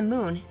Men in the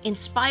Moon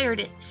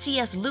inspired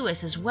C.S.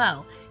 Lewis as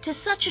well, to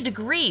such a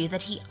degree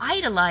that he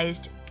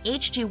idolized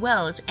H.G.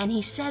 Wells, and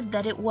he said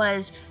that it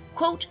was,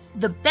 quote,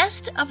 the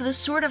best of the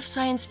sort of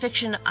science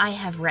fiction I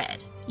have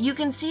read. You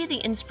can see the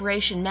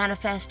inspiration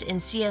manifest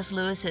in C.S.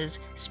 Lewis's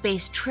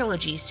Space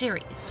Trilogy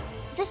series.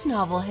 This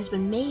novel has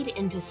been made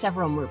into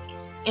several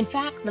movies. In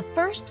fact, the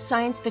first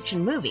science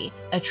fiction movie,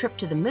 A Trip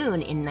to the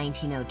Moon in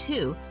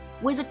 1902,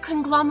 was a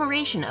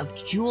conglomeration of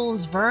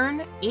Jules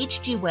Verne,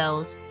 H.G.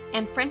 Wells,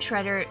 and French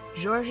writer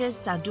Georges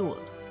Sardou.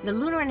 The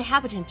lunar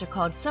inhabitants are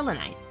called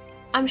selenites.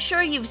 I'm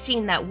sure you've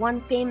seen that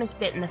one famous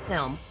bit in the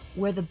film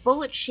where the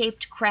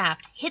bullet-shaped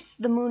craft hits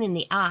the moon in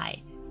the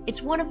eye.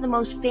 It's one of the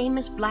most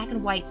famous black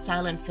and white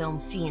silent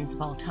film scenes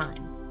of all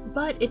time.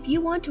 But if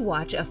you want to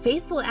watch a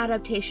faithful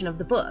adaptation of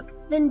the book,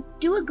 then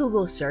do a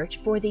Google search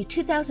for the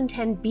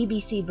 2010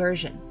 BBC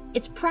version.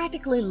 It's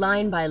practically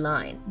line by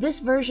line. This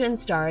version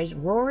stars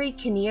Rory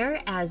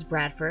Kinnear as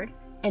Bradford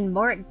and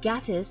Mark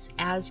Gatiss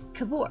as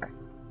Cavor.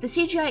 The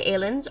CGI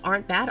aliens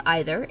aren't bad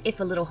either, if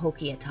a little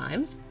hokey at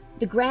times.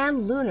 The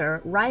Grand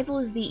Lunar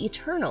rivals the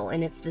Eternal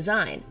in its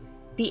design.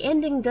 The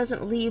ending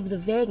doesn't leave the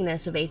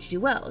vagueness of H.G.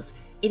 Wells.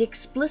 It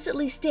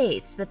explicitly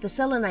states that the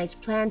selenites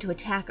plan to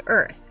attack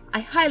Earth. I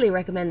highly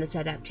recommend this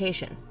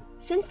adaptation.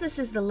 Since this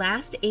is the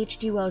last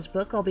H.G. Wells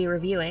book I'll be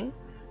reviewing,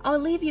 I'll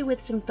leave you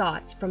with some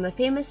thoughts from the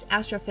famous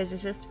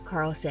astrophysicist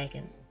Carl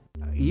Sagan.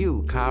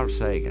 You, Carl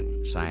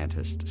Sagan,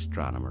 scientist,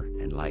 astronomer,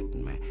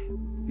 enlightened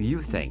man,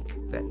 you think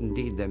that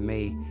indeed there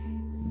may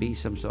be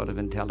some sort of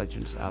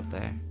intelligence out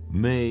there?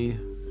 May,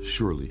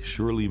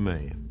 surely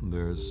may.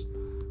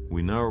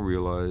 We now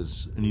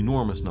realize an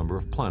enormous number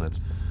of planets,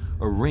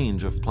 a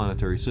range of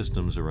planetary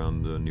systems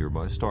around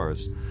nearby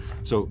stars.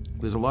 So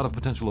there's a lot of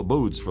potential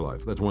abodes for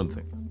life. That's one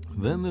thing.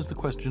 Then there's the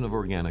question of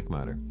organic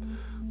matter.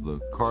 The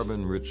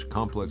carbon-rich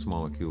complex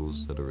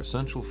molecules that are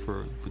essential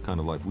for the kind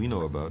of life we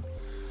know about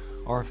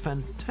are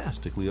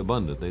fantastically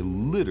abundant. They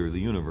litter the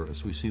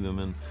universe. We see them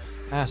in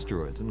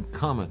asteroids and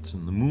comets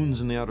and the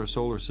moons in the outer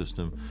solar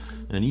system,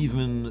 and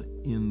even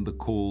in the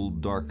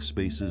cold, dark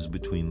spaces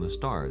between the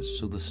stars.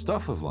 So the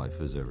stuff of life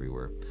is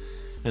everywhere.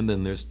 And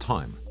then there's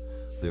time.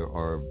 There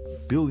are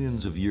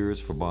billions of years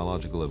for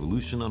biological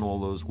evolution on all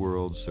those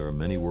worlds. There are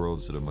many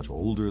worlds that are much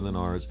older than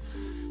ours.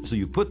 So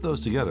you put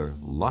those together,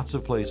 lots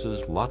of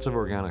places, lots of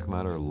organic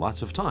matter,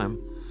 lots of time,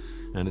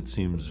 and it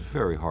seems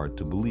very hard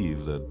to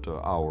believe that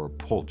our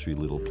paltry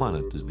little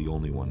planet is the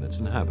only one that's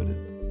inhabited.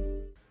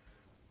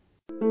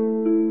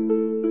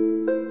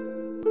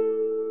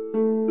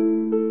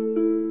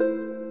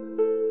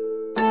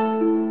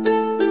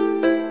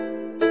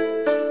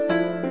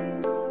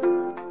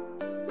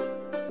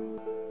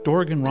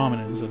 Dorgan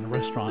Ramen is a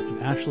restaurant in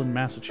Ashland,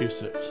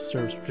 Massachusetts.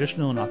 Serves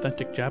traditional and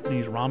authentic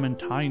Japanese ramen,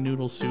 Thai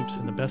noodle soups,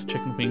 and the best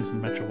chicken wings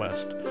in Metro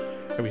West.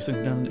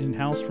 Everything done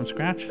in-house from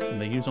scratch, and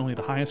they use only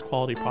the highest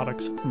quality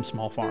products from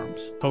small farms.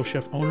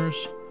 Co-chef owners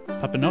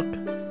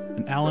Papanook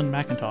and Alan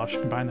McIntosh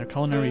combine their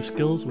culinary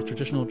skills with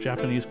traditional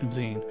Japanese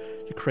cuisine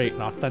to create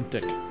an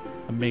authentic,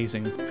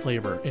 amazing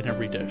flavor in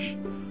every dish.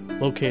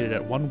 Located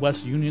at 1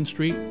 West Union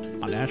Street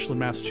on Ashland,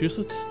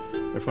 Massachusetts,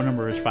 their phone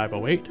number is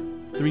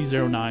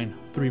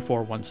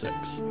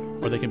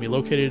 508-309-3416, or they can be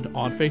located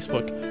on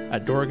Facebook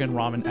at Dorgan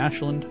Ramen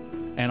Ashland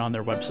and on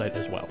their website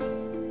as well,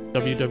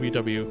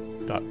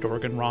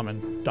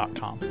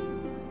 www.dorganramen.com.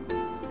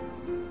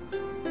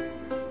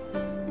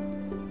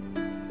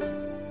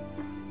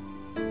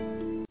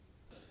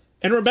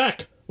 And we're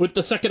back with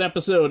the second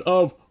episode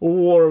of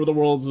War of the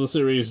Worlds, the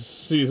series,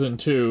 Season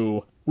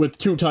 2, with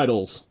 2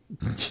 titles.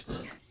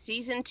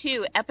 Season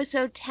 2,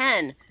 Episode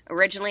 10,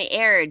 originally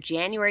aired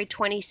January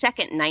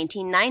 22nd,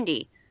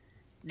 1990.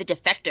 The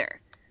Defector.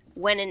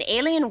 When an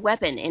alien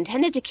weapon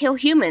intended to kill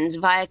humans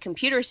via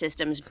computer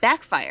systems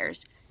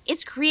backfires,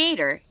 its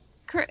creator,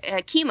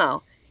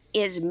 Chemo,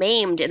 is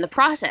maimed in the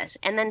process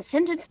and then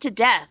sentenced to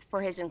death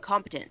for his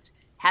incompetence.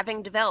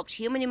 Having developed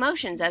human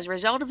emotions as a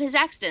result of his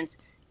accidents,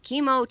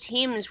 Chemo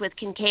teams with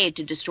Kincaid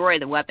to destroy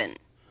the weapon.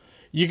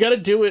 You gotta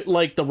do it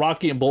like the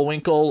Rocky and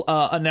Bullwinkle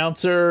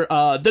announcer,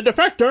 the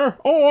Defector,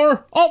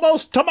 or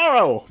almost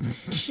tomorrow.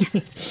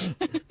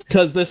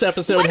 Because this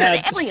episode when had...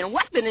 an alien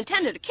weapon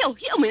intended to kill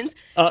humans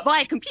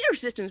via computer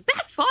systems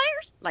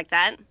backfires? Like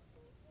that.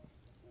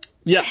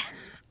 Yeah.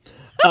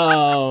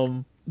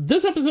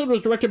 This episode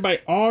was directed by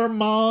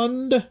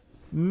Armand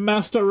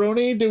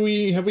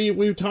Mastaroni. Have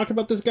we talked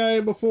about this guy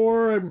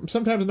before? I'm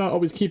sometimes not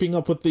always keeping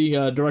up with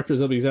the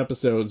directors of these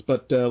episodes,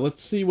 but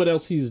let's see what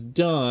else he's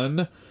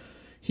done.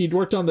 He'd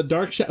worked on The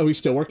Dark Shadows. Oh, he's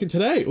still working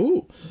today.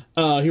 Ooh.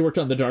 He worked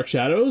on The Dark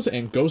Shadows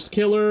and Ghost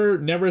Killer,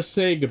 Never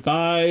Say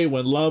Goodbye,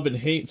 When Love and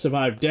Hate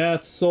Survive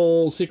Death,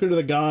 Soul, Secret of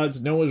the Gods,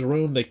 Noah's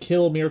Room, They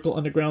Kill, Miracle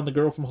Underground, The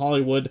Girl from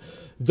Hollywood.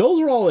 Those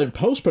are all in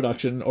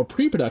post-production or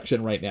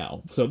pre-production right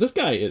now. So this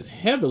guy is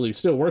heavily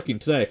still working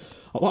today.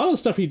 A lot of the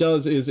stuff he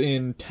does is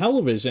in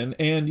television,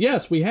 and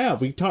yes,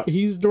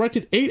 he's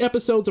directed 8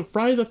 episodes of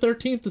Friday the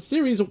 13th, the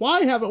series.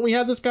 Why haven't we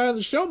had this guy on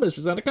the show,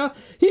 Mr. Seneca?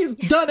 He's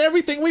done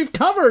everything we've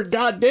covered,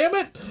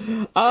 goddammit!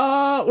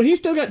 He's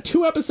still got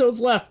 2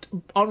 episodes left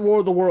on War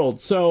of the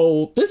Worlds,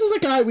 so this is a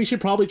guy we should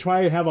probably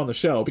try to have on the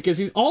show, because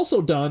he's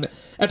also done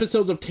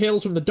episodes of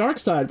Tales from the Dark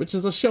Side, which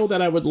is a show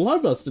that I would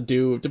love us to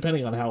do,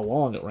 depending on how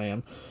long it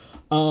ran.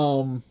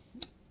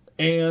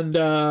 And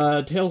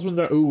Tales from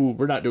the... Ooh,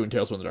 we're not doing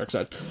Tales from the Dark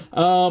Side.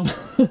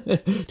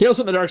 Tales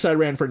from the Dark Side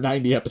ran for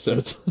 90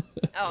 episodes.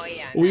 Oh,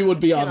 yeah. We would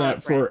be on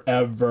that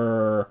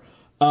forever.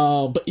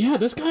 But yeah,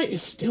 this guy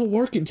is still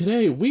working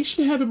today. We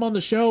should have him on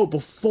the show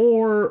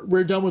before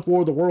we're done with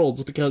War of the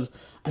Worlds, because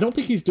I don't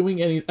think he's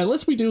doing any...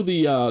 Unless we do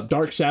the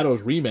Dark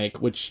Shadows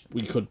remake, which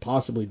we could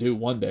possibly do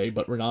one day,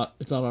 but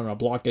it's not on our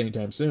block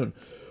anytime soon.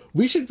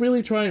 We should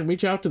really try and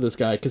reach out to this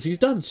guy, because he's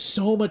done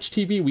so much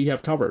TV we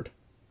have covered.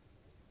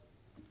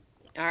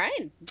 All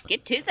right,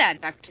 get to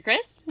that, Dr. Chris.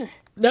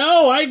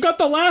 No, I got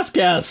the last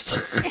guest.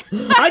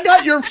 I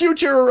got your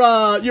future,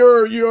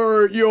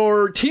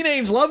 your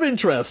teenage love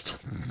interest.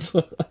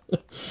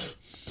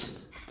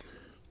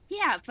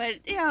 Yeah, but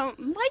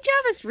my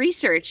job is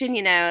research, and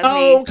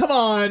come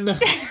on.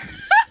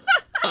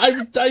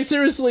 I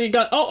seriously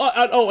got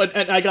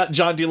and I got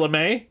John D.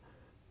 LeMay,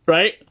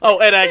 right? Oh,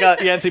 and I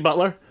got Yancey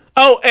Butler.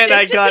 Oh, and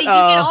I got... You get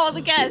all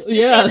the guests.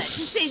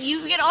 Yes.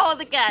 You get all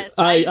the guests.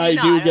 I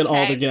do get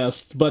all the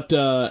guests. But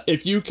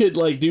if you could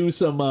do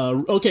some...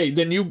 okay,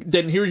 then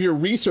here's your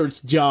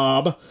research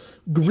job.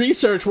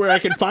 Research where I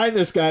can find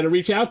this guy to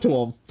reach out to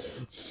him.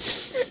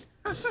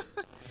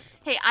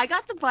 Hey, I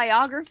got the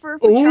biographer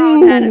for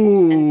Charles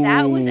Adams, and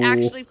that was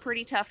actually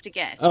pretty tough to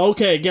get.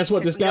 Okay, guess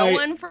what? This guy... No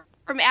one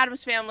from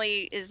Adams'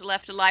 family is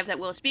left alive that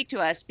will speak to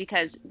us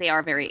because they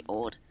are very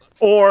old.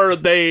 Or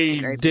they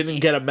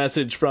didn't get a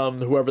message from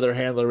whoever their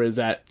handler is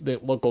at the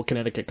local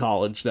Connecticut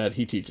college that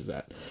he teaches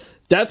at.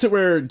 That's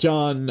where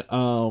John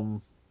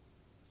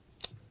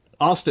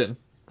Austin,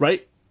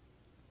 right?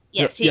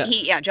 Yes,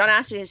 John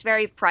Austin is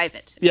very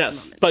private.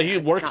 Yes, but he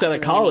works at a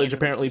college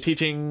apparently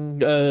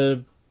teaching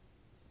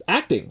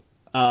acting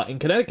in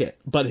Connecticut.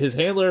 But his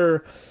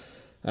handler,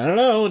 I don't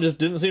know, just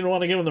didn't seem to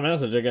want to give him the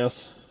message, I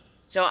guess.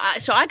 So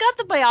I got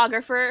the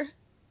biographer.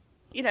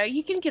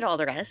 You can get all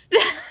the rest.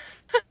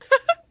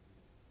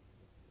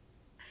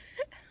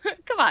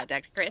 Come on,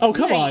 Dr. Chris. Oh,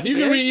 come on. You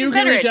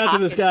can reach out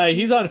to this guy.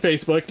 He's on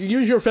Facebook.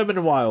 Use your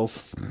feminine wiles.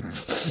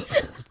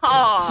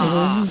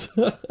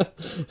 Aww.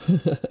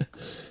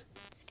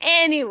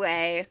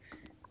 Anyway,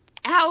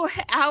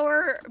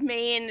 Our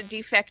main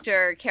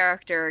Defector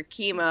character,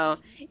 Chemo,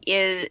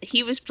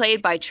 he was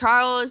played by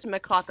Charles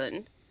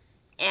McLaughlin,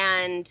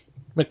 and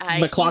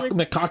McCoggin?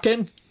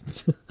 McCoggin?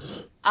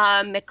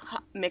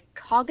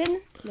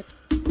 McCaughan.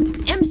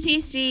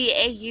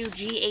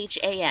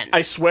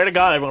 I swear to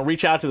God, I'm gonna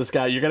reach out to this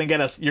guy. You're gonna get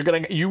us.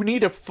 You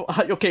need to.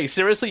 Okay,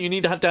 seriously, you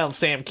need to hunt down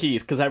Sam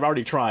Keith because I've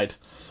already tried.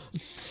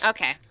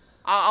 Okay,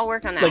 I'll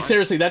work on that. Like,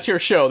 seriously, that's your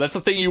show. That's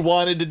the thing you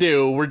wanted to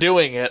do. We're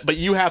doing it, but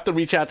you have to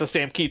reach out to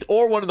Sam Keith,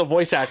 or one of the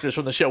voice actors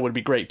from the show would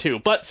be great too.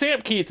 But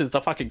Sam Keith is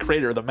the fucking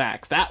creator of the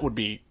Max. That would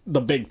be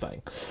the big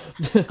thing.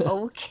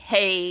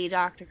 Okay,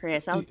 Dr.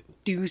 Chris, I'll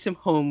do some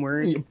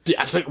homework.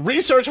 Yeah, so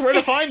research where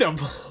to find him.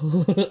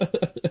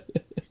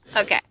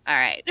 Okay, all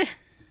right.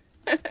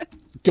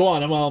 Go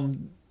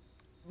on.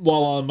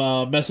 While I'm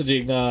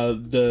messaging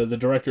the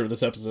director of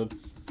this episode.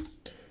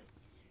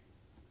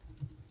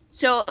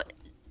 So,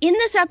 in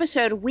this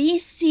episode,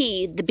 we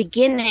see the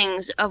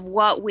beginnings of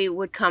what we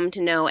would come to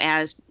know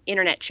as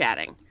internet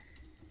chatting.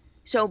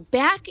 So,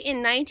 back in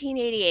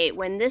 1988,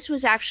 when this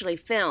was actually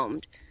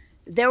filmed,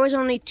 there was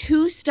only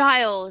two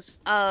styles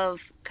of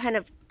kind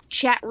of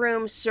chat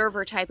room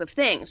server type of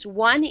things.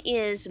 One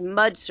is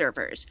MUD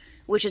servers,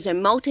 which is a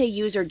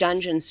multi-user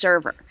dungeon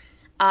server.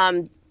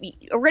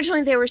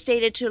 Originally, they were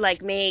stated to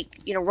like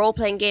make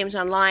role-playing games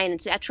online,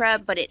 etc.,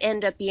 but it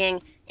ended up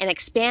being an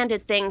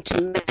expanded thing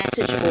to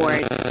message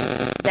boards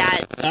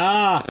that...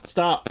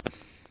 Stop.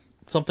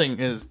 Something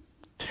is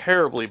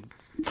terribly...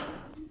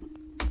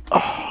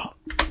 Oh.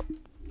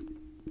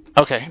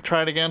 Okay,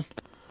 try it again.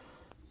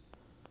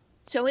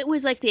 So it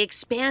was like the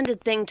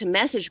expanded thing to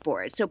message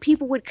boards. So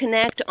people would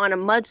connect on a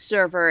MUD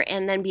server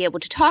and then be able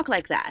to talk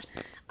like that.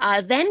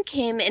 Then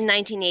came in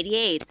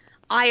 1988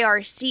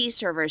 IRC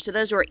servers. So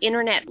those were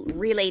internet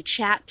relay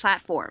chat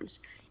platforms.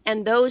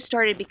 And those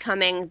started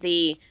becoming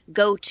the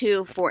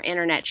go-to for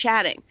internet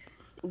chatting.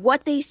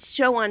 What they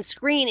show on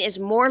screen is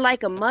more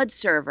like a MUD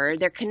server.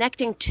 They're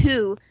connecting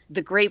to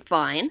the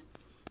Grapevine,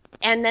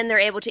 and then they're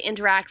able to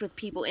interact with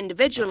people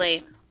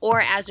individually or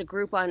as a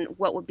group on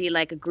what would be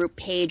like a group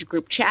page,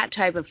 group chat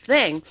type of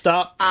thing.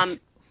 Stop.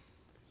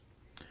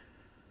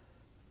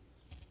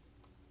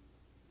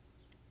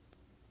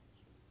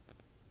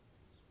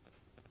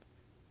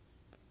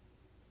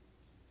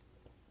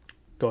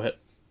 Go ahead.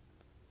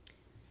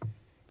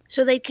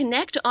 So they'd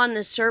connect on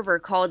this server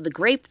called the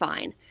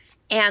Grapevine,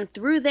 and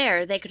through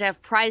there they could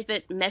have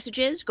private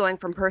messages going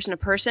from person to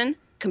person,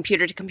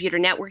 computer to computer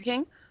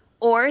networking,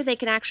 or they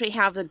can actually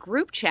have the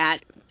group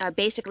chat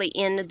basically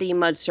in the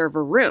MUD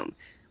server room,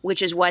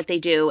 which is what they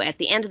do at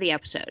the end of the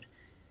episode.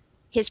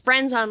 His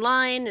friends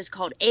online is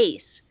called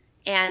Ace,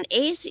 and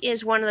Ace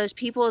is one of those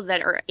people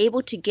that are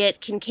able to get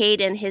Kincaid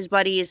and his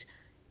buddies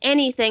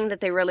anything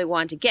that they really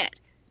want to get.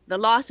 The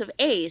loss of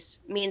Ace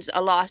means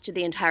a loss to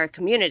the entire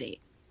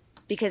community,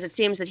 because it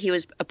seems that he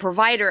was a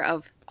provider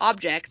of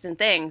objects and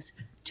things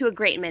to a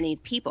great many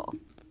people.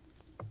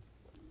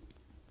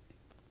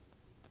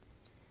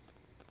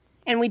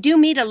 And we do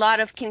meet a lot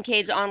of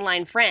Kincaid's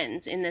online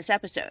friends in this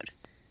episode.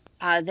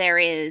 There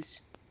is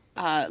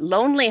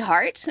Lonely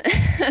Heart,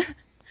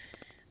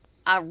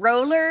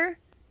 Roller,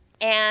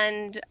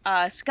 and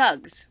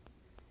Scuggs.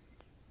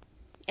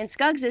 And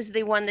Scuggs is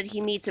the one that he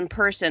meets in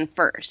person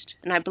first.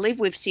 And I believe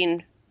we've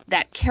seen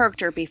that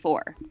character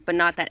before, but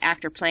not that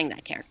actor playing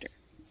that character.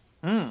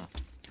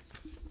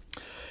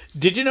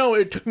 Did you know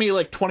it took me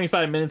like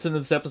 25 minutes in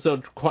this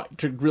episode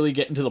to really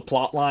get into the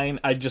plot line?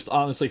 I just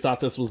honestly thought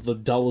this was the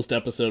dullest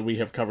episode we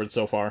have covered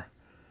so far.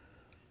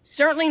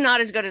 Certainly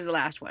not as good as the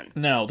last one.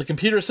 No, the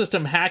computer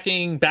system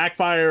hacking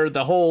backfired,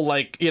 the whole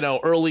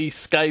early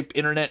Skype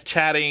internet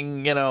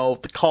chatting,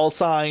 the call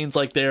signs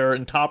like they're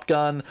in Top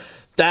Gun,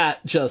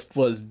 that just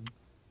was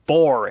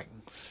boring.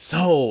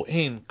 So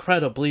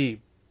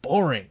incredibly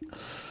boring.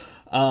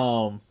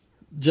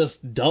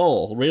 Just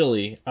dull,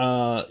 really.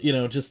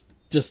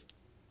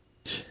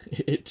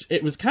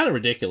 It was kind of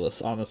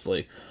ridiculous,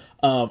 honestly.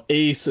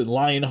 Ace and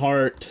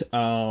Lionheart,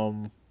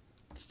 I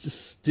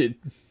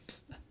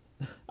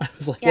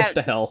was like, what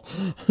the hell?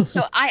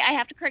 So I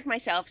have to correct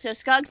myself. So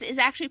Scuggs is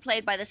actually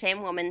played by the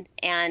same woman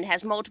and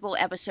has multiple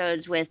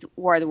episodes with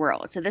War of the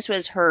Worlds. So this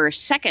was her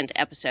second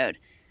episode.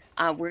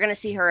 We're going to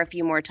see her a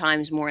few more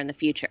times more in the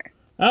future.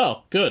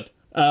 Oh, good.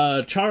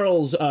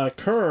 Charles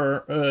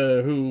Kerr,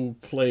 who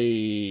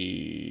played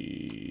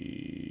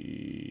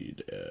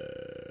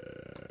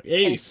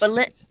Ace.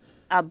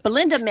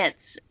 Belinda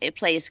Mintz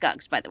plays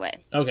Scuggs, by the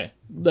way. Okay.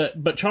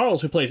 But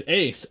Charles, who plays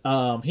Ace,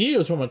 he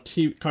was from a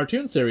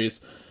cartoon series,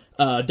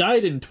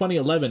 died in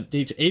 2011,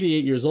 age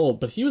 88 years old,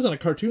 but he was on a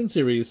cartoon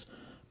series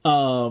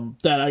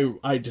that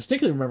I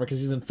distinctly remember because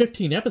he's in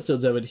 15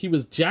 episodes of it. He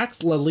was Jax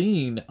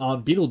LaLanne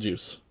on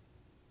Beetlejuice.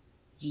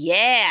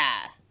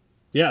 Yeah.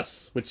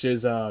 Yes, which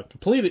is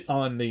completed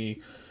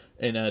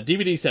in a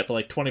DVD set for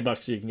like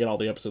 $20. You can get all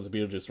the episodes of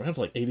Beetlejuice. We're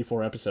having like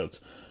 84 episodes.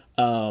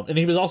 And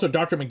he was also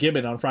Dr.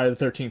 McGibbon on Friday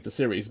the 13th, the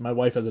series. My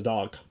Wife Has a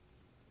Dog.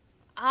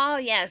 Oh,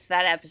 yes,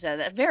 that episode.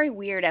 That very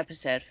weird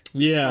episode.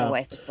 Yeah. My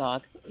Wife Has a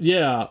Dog.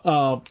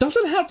 Yeah.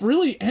 Doesn't have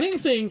really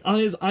anything on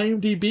his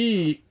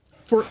IMDb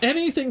for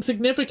anything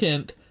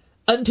significant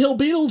until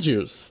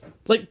Beetlejuice.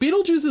 Like,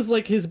 Beetlejuice is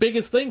like his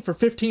biggest thing for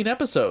 15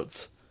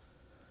 episodes.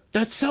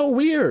 That's so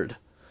weird.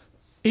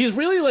 He's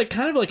really like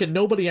kind of like a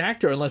nobody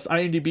actor unless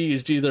IMDb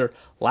is either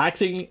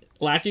lacking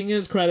in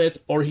his credits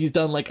or he's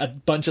done like a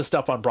bunch of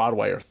stuff on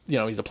Broadway or,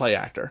 he's a play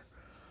actor.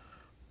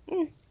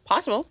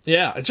 Possible.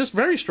 Yeah, it's just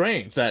very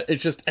strange that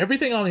it's just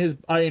everything on his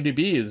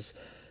IMDb is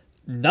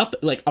nothing,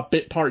 like a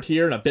bit part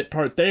here and a bit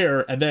part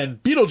there, and then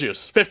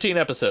Beetlejuice, 15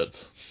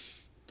 episodes.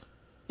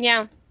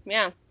 Yeah.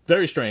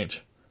 Very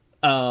strange.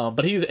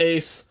 But he's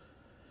ace.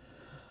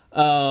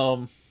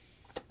 The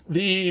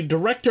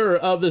director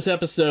of this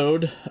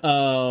episode,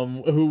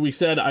 who we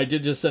said I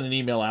did just send an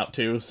email out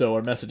to, so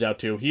a message out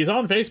to, he's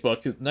on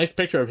Facebook. Nice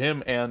picture of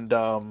him and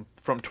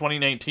from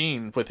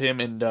 2019 with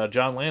him and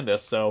John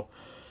Landis. So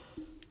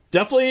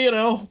definitely,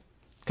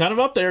 kind of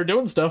up there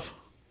doing stuff.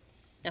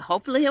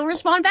 Hopefully he'll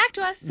respond back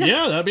to us.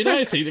 Yeah, that'd be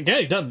nice. He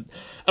done.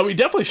 We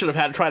definitely should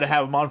have tried to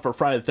have him on for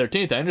Friday the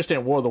 13th. I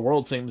understand War of the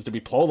World seems to be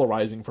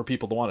polarizing for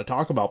people to want to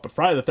talk about, but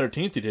Friday the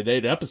 13th he did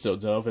 8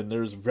 episodes of, and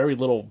there's very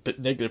little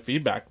negative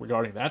feedback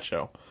regarding that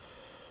show.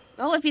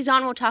 Well, if he's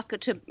on, we'll talk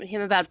to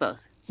him about both.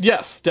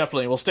 Yes,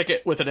 definitely. We'll stick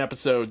it with an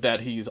episode that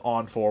he's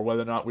on for.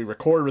 Whether or not we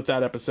record with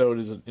that episode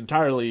is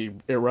entirely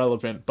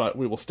irrelevant, but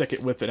we will stick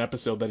it with an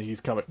episode that he's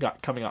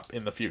coming up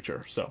in the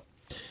future. So,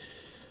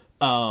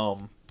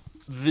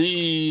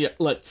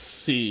 let's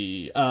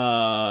see,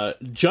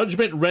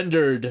 judgment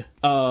rendered,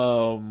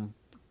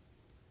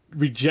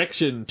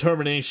 rejection,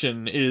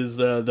 termination is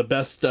the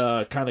best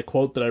kind of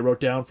quote that I wrote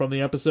down from the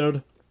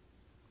episode.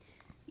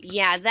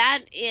 Yeah,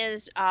 that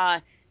is,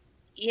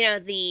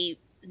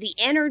 the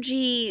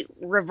energy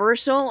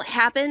reversal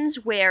happens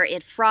where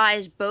it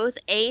fries both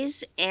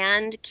Ace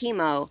and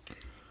Chemo,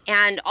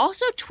 and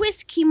also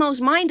twists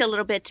Chemo's mind a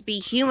little bit to be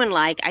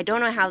human-like. I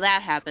don't know how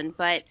that happened,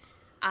 but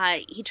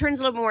he turns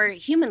a little more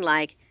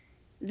human-like.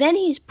 Then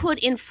he's put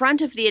in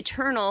front of the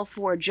Eternal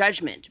for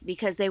judgment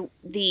because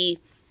the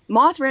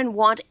Mothran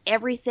want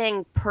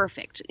everything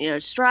perfect,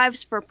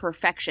 strives for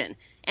perfection.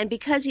 And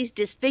because he's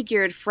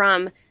disfigured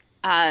from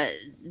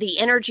the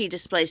energy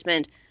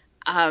displacement,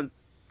 the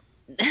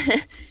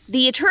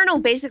Eternal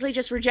basically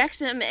just rejects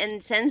him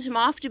and sends him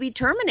off to be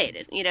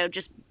terminated.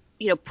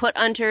 Put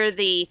under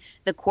the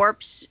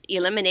corpse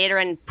eliminator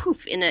and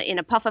poof in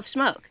a puff of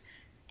smoke.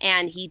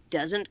 And he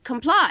doesn't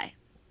comply.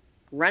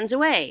 Runs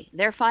away,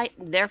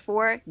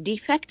 therefore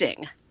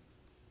defecting.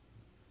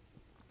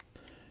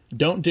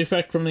 Don't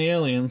defect from the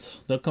aliens.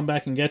 They'll come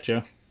back and get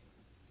you.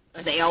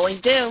 They always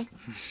do.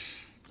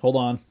 Hold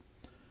on.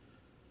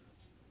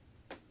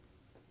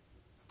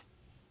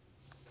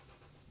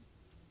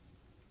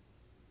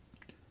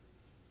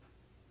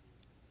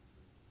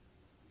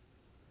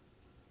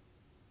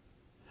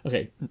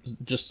 Okay,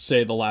 just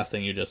say the last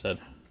thing you just said.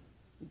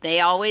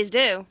 They always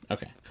do.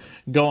 Okay.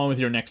 Go on with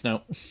your next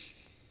note.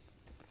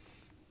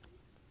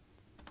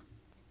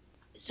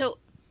 So,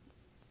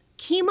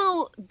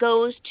 Chemo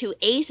goes to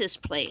Ace's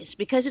place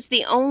because it's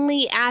the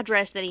only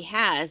address that he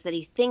has that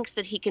he thinks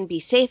that he can be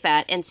safe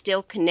at and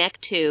still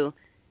connect to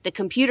the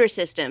computer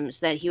systems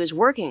that he was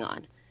working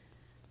on.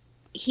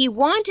 He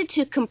wanted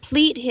to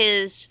complete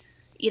his,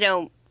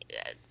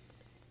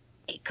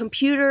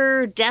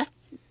 computer death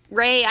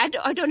ray. I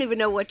don't even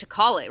know what to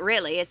call it,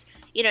 really.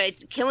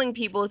 It's killing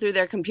people through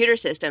their computer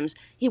systems.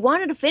 He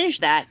wanted to finish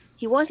that.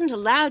 He wasn't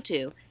allowed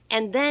to.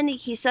 And then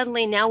he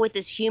suddenly, now with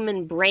this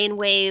human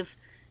brainwave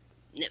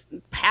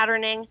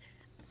patterning,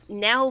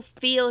 now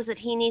feels that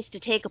he needs to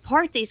take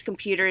apart these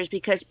computers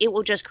because it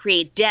will just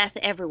create death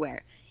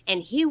everywhere.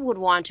 And he would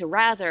want to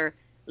rather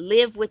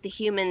live with the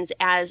humans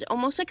as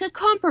almost like a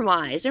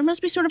compromise. There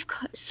must be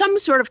some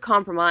sort of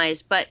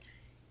compromise, but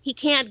he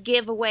can't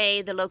give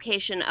away the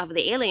location of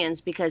the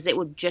aliens because it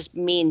would just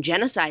mean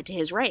genocide to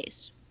his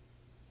race.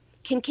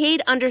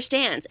 Kincaid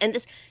understands, and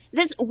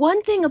this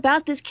one thing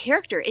about this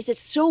character is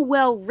it's so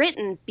well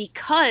written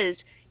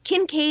because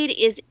Kincaid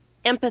is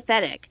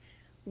empathetic.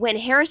 When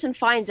Harrison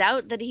finds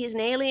out that he's an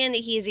alien,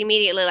 he's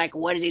immediately like,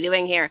 what is he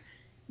doing here?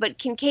 But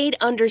Kincaid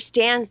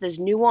understands this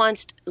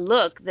nuanced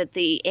look that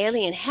the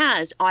alien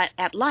has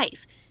at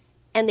life,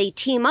 and they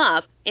team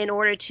up in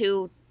order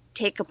to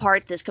take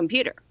apart this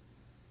computer,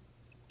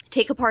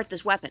 take apart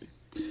this weapon.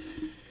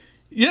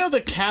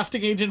 The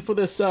casting agent for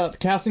this,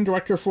 casting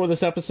director for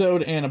this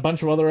episode and a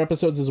bunch of other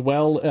episodes as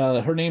well,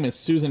 her name is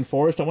Susan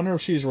Forrest. I wonder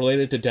if she's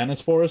related to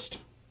Dennis Forrest.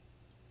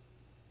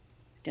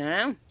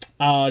 Don't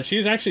know.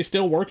 She's actually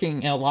still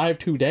working live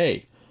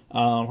today.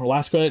 Her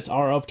last credits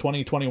are of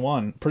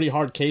 2021. Pretty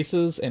Hard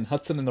Cases and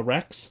Hudson and the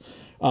Rex.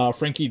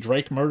 Frankie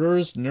Drake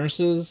Murders,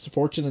 Nurses,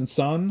 Fortune and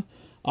Son,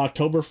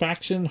 October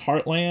Faction,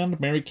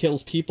 Heartland, Mary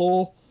Kills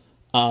People,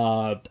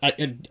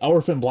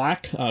 Orphan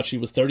Black. She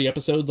was 30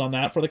 episodes on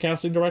that for the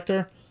casting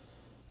director.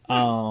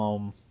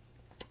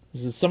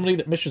 This is somebody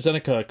that Mr.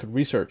 Seneca could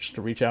research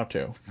to reach out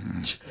to.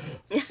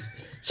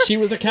 She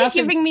was a casting...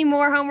 You're giving me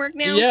more homework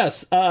now?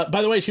 Yes.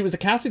 By the way, she was the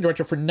casting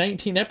director for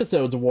 19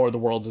 episodes of War of the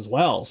Worlds as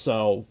well,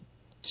 so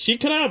she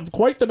could have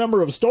quite the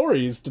number of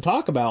stories to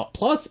talk about.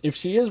 Plus, if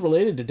she is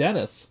related to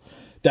Dennis,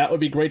 that would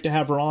be great to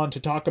have her on to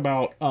talk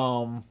about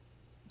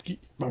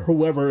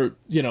whoever,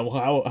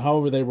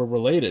 however they were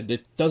related.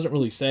 It doesn't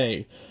really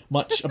say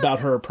much about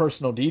her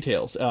personal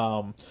details,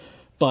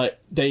 but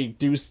they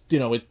do,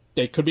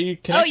 they could be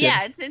connected. Oh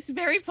yeah, it's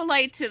very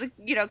polite to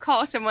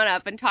call someone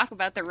up and talk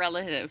about their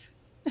relative.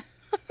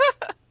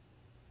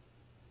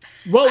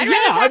 Well, I'd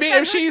yeah, I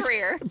mean,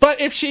 career.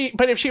 but if she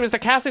was the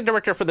casting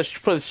director for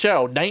the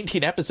show,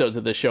 19 episodes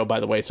of the show, by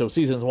the way, so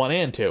seasons 1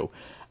 and 2,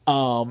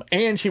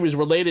 and she was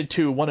related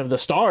to one of the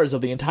stars of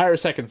the entire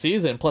second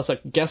season, plus a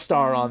guest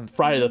star on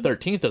Friday the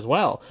 13th as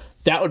well,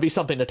 that would be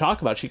something to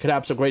talk about. She could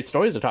have some great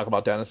stories to talk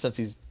about, Dennis, since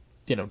he's,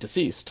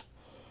 deceased.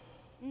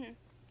 Mm.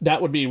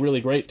 That would be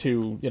really great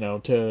to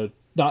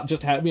not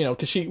just have,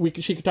 because she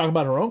could talk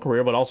about her own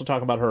career, but also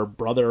talk about her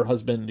brother,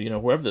 husband,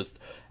 whoever this,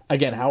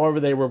 again, however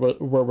they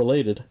were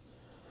related.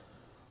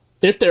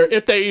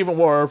 If they even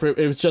were, if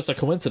it was just a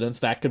coincidence,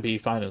 that could be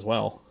fine as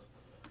well.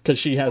 Because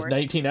she has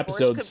 19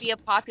 episodes. Could be a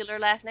popular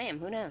last name.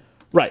 Who knows?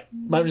 Right.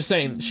 I'm just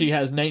saying, she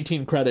has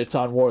 19 credits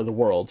on War of the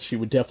Worlds. She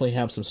would definitely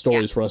have some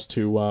stories for us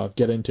to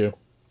get into.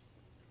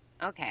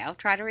 Okay, I'll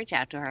try to reach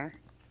out to her.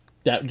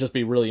 That would just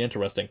be really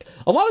interesting.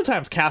 A lot of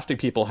times casting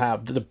people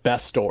have the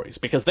best stories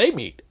because they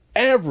meet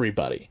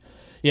everybody.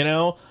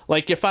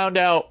 Like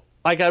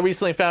I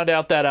recently found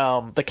out that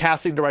the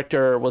casting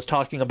director was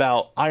talking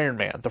about Iron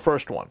Man, the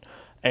first one.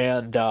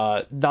 And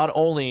not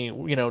only,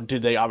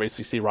 did they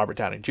obviously see Robert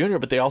Downey Jr.,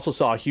 but they also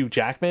saw Hugh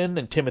Jackman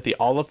and Timothy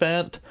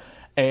Olyphant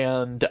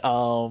and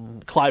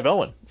Clive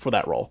Owen for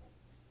that role.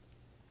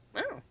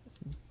 Oh,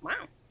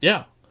 wow.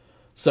 Yeah.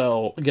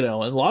 So, and a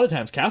lot of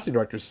times casting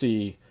directors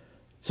see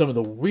some of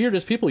the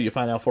weirdest people you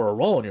find out for a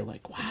role, and you're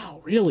like,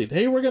 wow, really?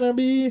 They were going to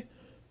be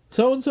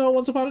so-and-so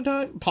once upon a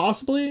time?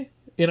 Possibly?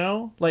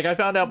 Like I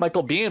found out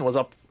Michael Biehn was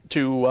up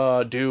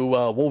to do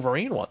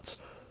Wolverine once.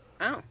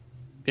 Oh.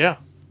 Yeah.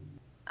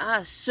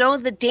 So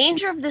the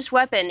danger of this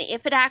weapon,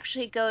 if it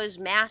actually goes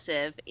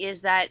massive,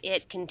 is that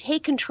it can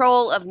take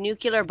control of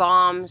nuclear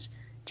bombs,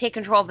 take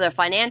control of the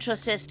financial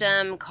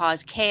system, cause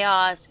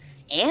chaos,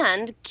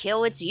 and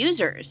kill its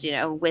users,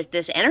 with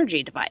this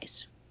energy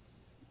device.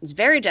 It's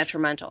very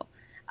detrimental.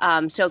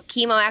 So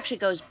Chemo actually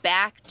goes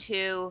back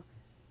to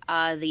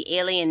the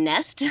alien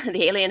nest,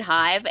 the alien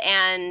hive,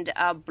 and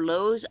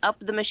blows up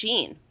the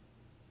machine.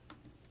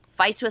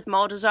 Fights with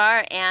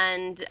Maldazar,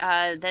 and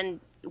then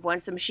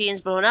once the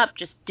machine's blown up,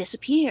 just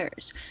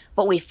disappears.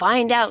 But we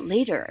find out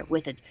later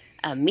with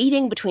a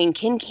meeting between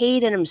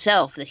Kincaid and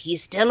himself that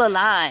he's still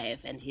alive,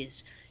 and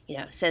he's,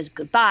 says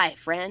goodbye,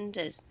 friend,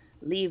 as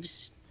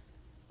leaves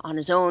on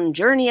his own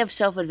journey of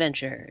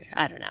self-adventure.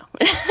 I don't know.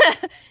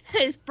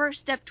 His first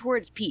step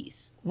towards peace.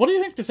 What do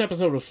you think this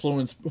episode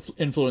was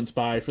influenced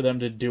by for them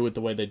to do it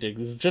the way they did?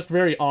 Because it's just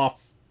very off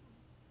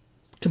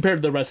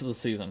compared to the rest of the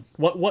season.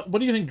 What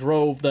do you think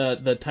drove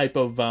the type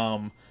of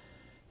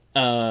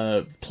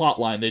plot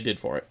line they did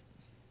for it?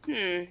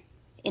 In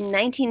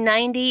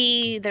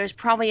 1990, there's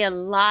probably a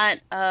lot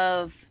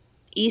of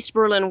East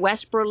Berlin,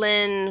 West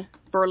Berlin,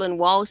 Berlin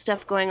Wall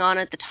stuff going on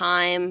at the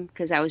time,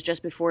 because that was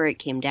just before it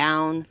came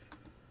down.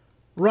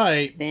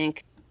 Right. I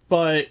think.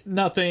 But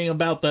nothing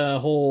about the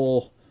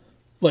whole,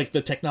 like,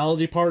 the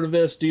technology part of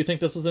this. Do you think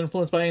this was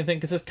influenced by anything?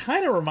 Because this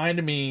kind of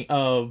reminded me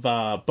of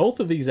both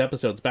of these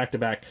episodes back to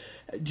back.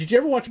 Did you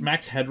ever watch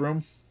Max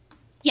Headroom?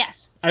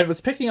 Yes. I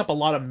was picking up a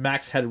lot of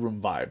Max Headroom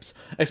vibes,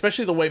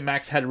 especially the way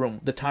Max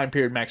Headroom, the time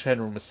period Max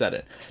Headroom was set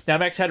in. Now,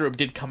 Max Headroom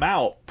did come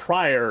out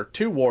prior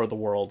to War of the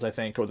Worlds, I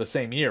think, or the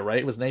same year, right?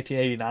 It was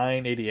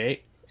 1989,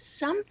 88?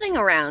 Something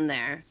around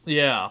there.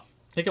 Yeah.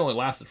 I think it only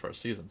lasted for a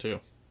season, too.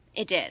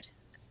 It did.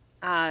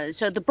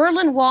 So the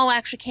Berlin Wall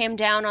actually came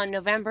down on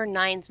November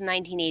 9th,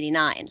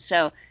 1989.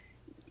 So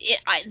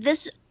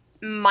this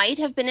might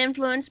have been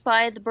influenced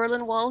by the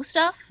Berlin Wall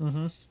stuff.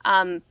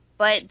 Mm-hmm.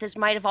 But this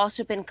might have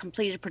also been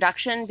completed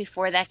production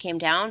before that came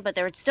down, but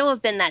there would still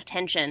have been that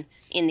tension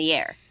in the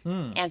air.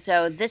 And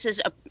so this is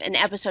an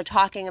episode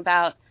talking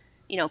about,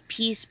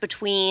 peace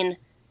between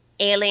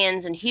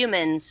aliens and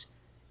humans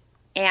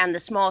and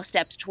the small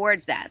steps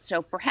towards that.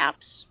 So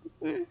perhaps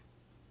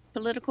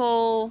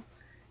political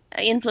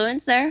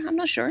influence there. I'm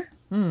not sure.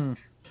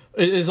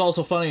 It is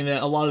also funny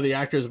that a lot of the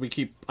actors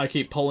I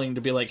keep pulling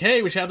to be like,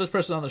 hey, we should have this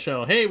person on the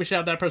show. Hey, we should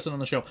have that person on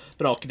the show.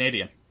 They're all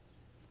Canadian.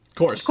 Of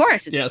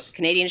course. It's a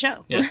Canadian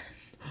show. Yeah.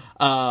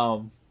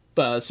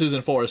 But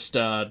Susan Forrest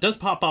does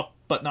pop up,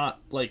 but not,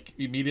 like,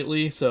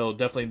 immediately, so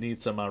definitely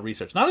needs some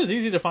research. Not as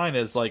easy to find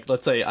as, like,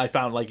 let's say I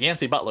found, like,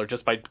 Yancey Butler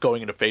just by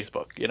going into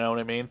Facebook, you know what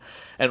I mean?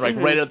 And, like,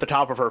 right at the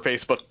top of her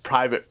Facebook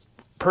private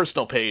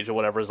personal page or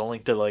whatever is a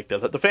link to, like,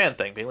 the fan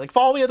thing, being like,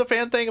 follow me at the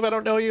fan thing. If I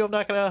don't know you, I'm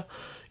not going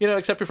to,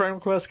 accept your friend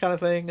request kind of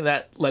thing. And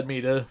that led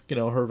me to,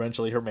 her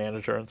eventually her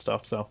manager and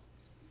stuff, so.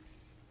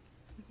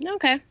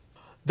 Okay.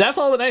 That's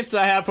all the notes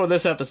I have for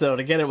this episode.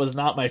 Again, it was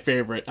not my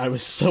favorite. I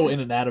was so in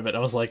and out of it. I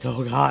was like,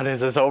 oh God, is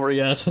this over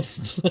yet?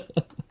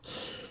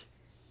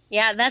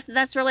 Yeah,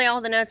 that's really all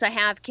the notes I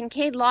have.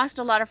 Kincaid lost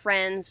a lot of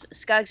friends.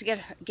 Skuggs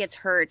gets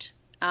hurt,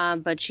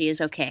 but she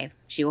is okay.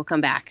 She will come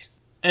back.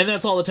 And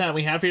that's all the time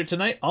we have here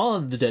tonight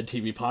on the Dead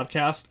TV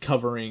podcast,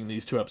 covering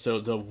these 2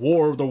 episodes of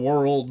War of the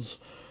Worlds,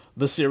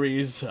 the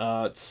series.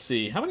 Let's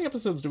see, how many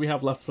episodes do we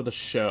have left for the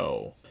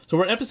show? So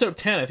we're at episode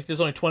 10. I think there's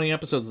only 20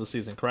 episodes this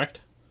season, correct?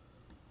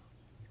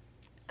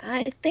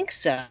 I think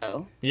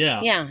so.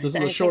 Yeah. This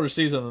is a shorter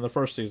season than the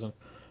first season.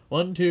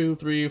 1, 2,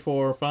 3,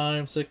 4,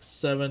 5, 6,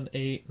 7,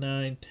 8,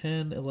 9,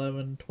 10,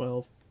 11,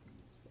 12,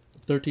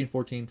 13,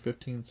 14,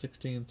 15,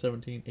 16,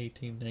 17,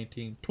 18,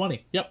 19,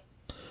 20. Yep.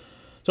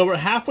 So we're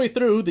halfway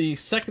through the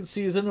second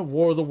season of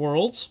War of the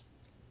Worlds,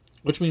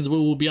 which means we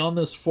will be on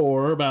this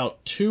for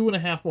about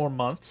 2.5 more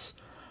months.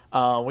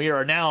 We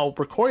are now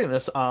recording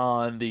this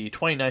on the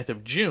 29th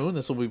of June.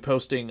 This will be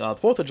posting the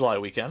 4th of July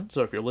weekend.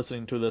 So if you're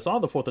listening to this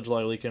on the 4th of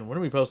July weekend, when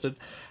we posted,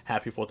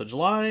 happy 4th of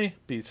July,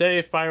 be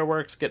safe,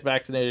 fireworks, get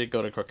vaccinated,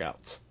 go to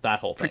cookouts.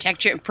 That whole thing.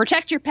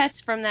 Protect your pets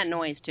from that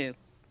noise, too.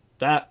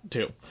 That,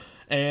 too.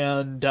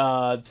 And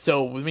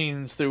so it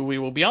means we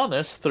will be on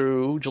this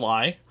through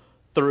July,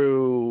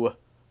 through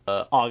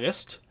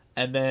August,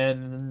 and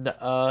then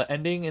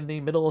ending in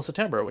the middle of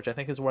September, which I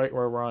think is right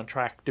where we're on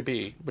track to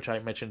be, which I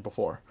mentioned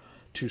before,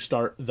 to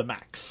start the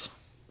Max.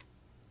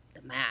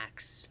 The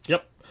Max.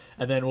 Yep.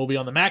 And then we'll be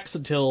on the Max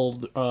until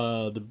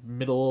the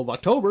middle of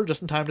October,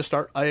 just in time to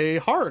start a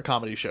horror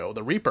comedy show,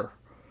 The Reaper.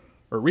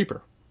 Or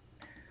Reaper.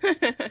 See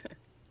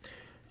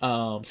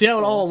how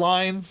it all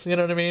aligns, you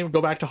know what I mean?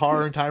 Go back to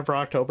horror in time for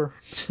October.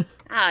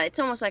 It's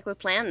almost like we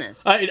planned this.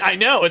 I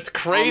know, it's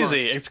crazy. Almost.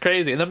 It's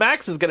crazy. And the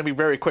Max is going to be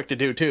very quick to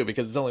do, too,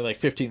 because it's only like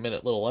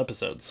 15-minute little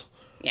episodes.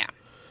 Yeah.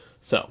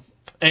 So,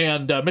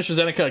 and Mr.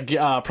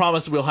 Zeneca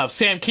promised we'll have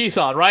Sam Keith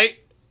on, right?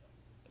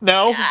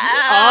 No?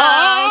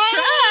 I'll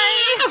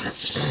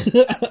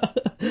try.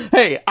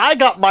 Hey, I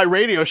got my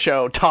radio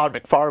show, Todd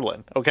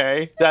McFarlane,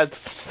 okay? That's...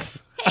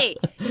 Hey,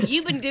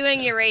 you've been doing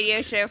your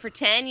radio show for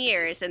 10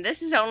 years, and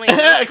this is only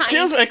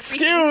excuse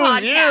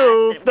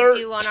you,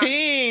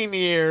 13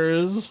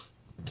 years.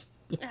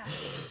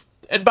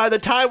 And by the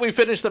time we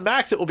finish the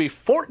Max, it will be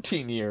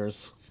 14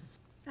 years.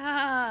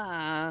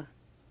 I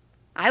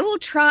will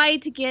try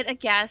to get a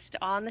guest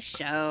on the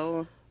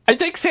show. I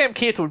think Sam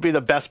Keith would be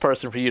the best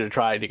person for you to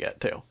try to get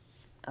to.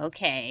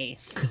 Okay.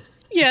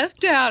 Yes,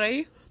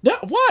 Daddy. No,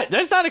 what?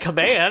 That's not a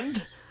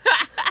command.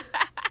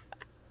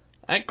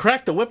 I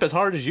crack the whip as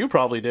hard as you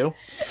probably do.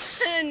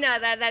 No,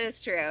 that is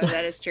true.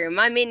 That is true.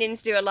 My minions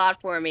do a lot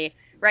for me.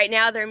 Right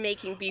now, they're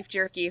making beef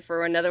jerky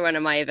for another one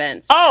of my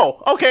events.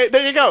 Oh, okay,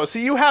 there you go. So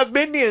you have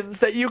minions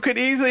that you could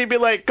easily be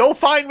like, go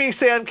find me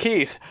Sam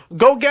Keith.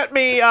 Go get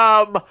me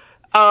Erin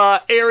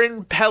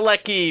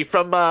Pelecki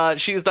from,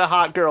 she's the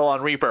hot girl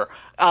on Reaper.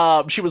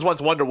 She was once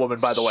Wonder Woman,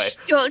 by the way.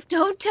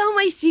 Don't tell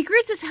my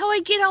secrets. That's how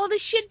I get all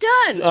this shit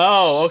done.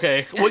 Oh,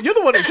 okay. Well, you're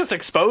the one who just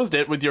exposed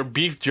it with your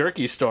beef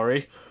jerky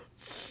story.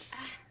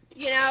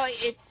 You know,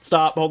 it's...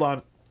 Stop, hold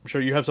on. I'm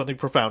sure you have something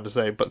profound to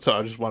say, but so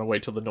I just want to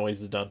wait till the noise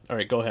is done. All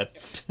right, go ahead.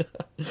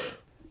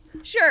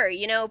 Sure,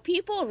 you know,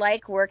 people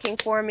like working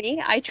for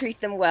me. I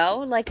treat them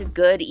well, like a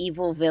good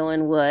evil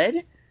villain would.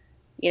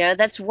 You know,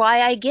 that's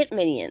why I get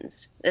minions.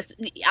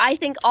 I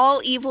think all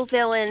evil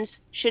villains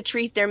should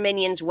treat their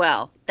minions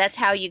well. That's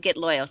how you get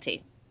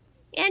loyalty.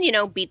 And, you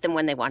know, beat them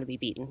when they want to be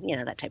beaten. You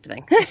know, that type of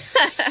thing.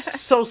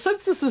 So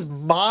since this is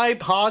my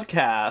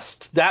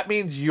podcast, that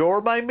means you're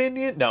my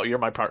minion? No, you're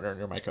my partner and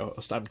you're my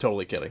co-host. I'm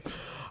totally kidding.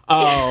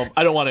 I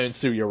don't want to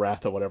ensue your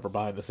wrath or whatever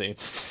behind the scenes.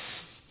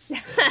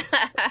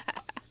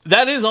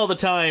 That is all the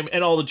time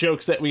and all the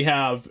jokes that we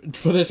have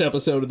for this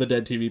episode of the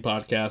Dead TV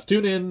Podcast.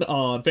 Tune in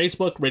on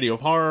Facebook,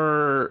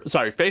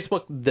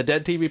 Facebook, the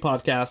Dead TV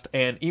Podcast,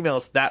 and email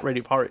us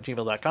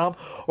thatradiohorror@gmail.com,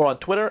 or on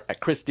Twitter at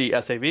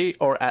ChrisDSAV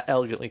or at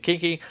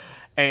ElegantlyKinky,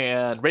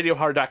 and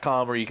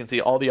radiohorror.com, where you can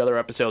see all the other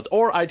episodes,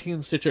 or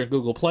iTunes, Stitcher, and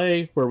Google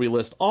Play, where we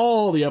list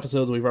all the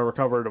episodes we've ever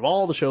covered of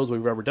all the shows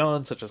we've ever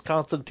done, such as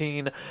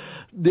Constantine,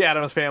 The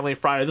Addams Family,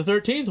 Friday the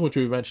 13th, which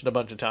we've mentioned a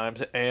bunch of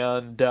times,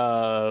 and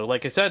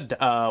like I said,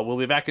 we'll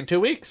be back in 2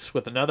 weeks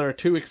with another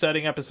 2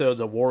 exciting episodes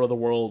of War of the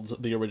Worlds,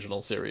 the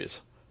original series.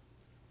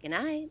 Good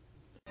night.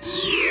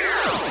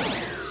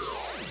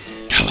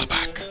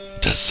 Kalabak,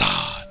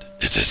 Desaad,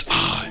 it is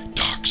I,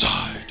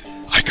 Darkseid.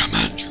 I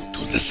command you to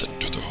listen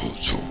to the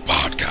Who's Who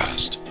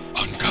podcast.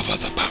 Uncover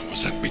the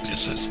powers and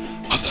weaknesses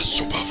of the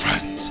super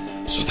friends,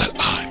 so that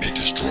I may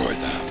destroy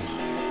them.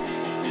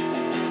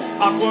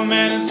 Aquaman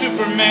and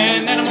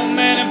Superman, Animal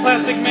Man and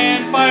Plastic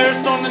Man,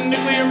 Firestorm and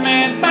Nuclear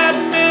Man,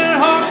 Batman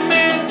and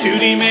Hawkman,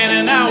 2D Man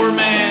and Hour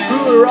Man.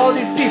 Who are all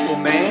these people,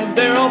 man?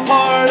 They're all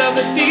part of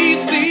the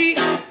DC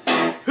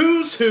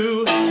Who's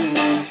Who.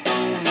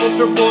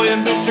 Ultra Boy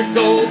and Booster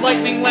Gold,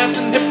 Lightning Lass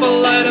and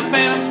Hippolyta,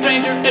 Phantom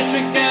Stranger,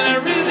 Etrick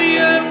and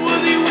Arisia and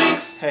Woozy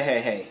Winks.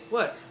 Hey.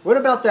 What? What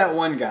about that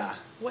one guy?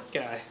 What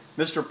guy?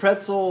 Mr.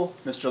 Pretzel,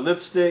 Mr.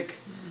 Lipstick,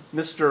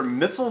 Mr.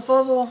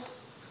 Mitzelfuzzle?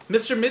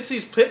 Mr.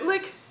 Mitzi's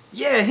Pitlick?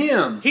 Yeah,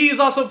 him. He's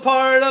also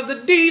part of the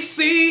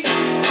DC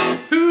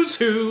Who's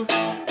Who.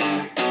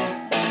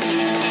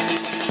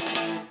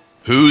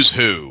 Who's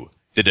Who,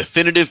 the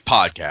definitive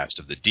podcast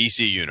of the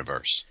DC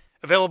Universe.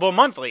 Available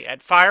monthly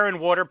at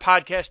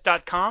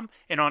fireandwaterpodcast.com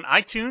and on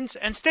iTunes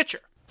and Stitcher.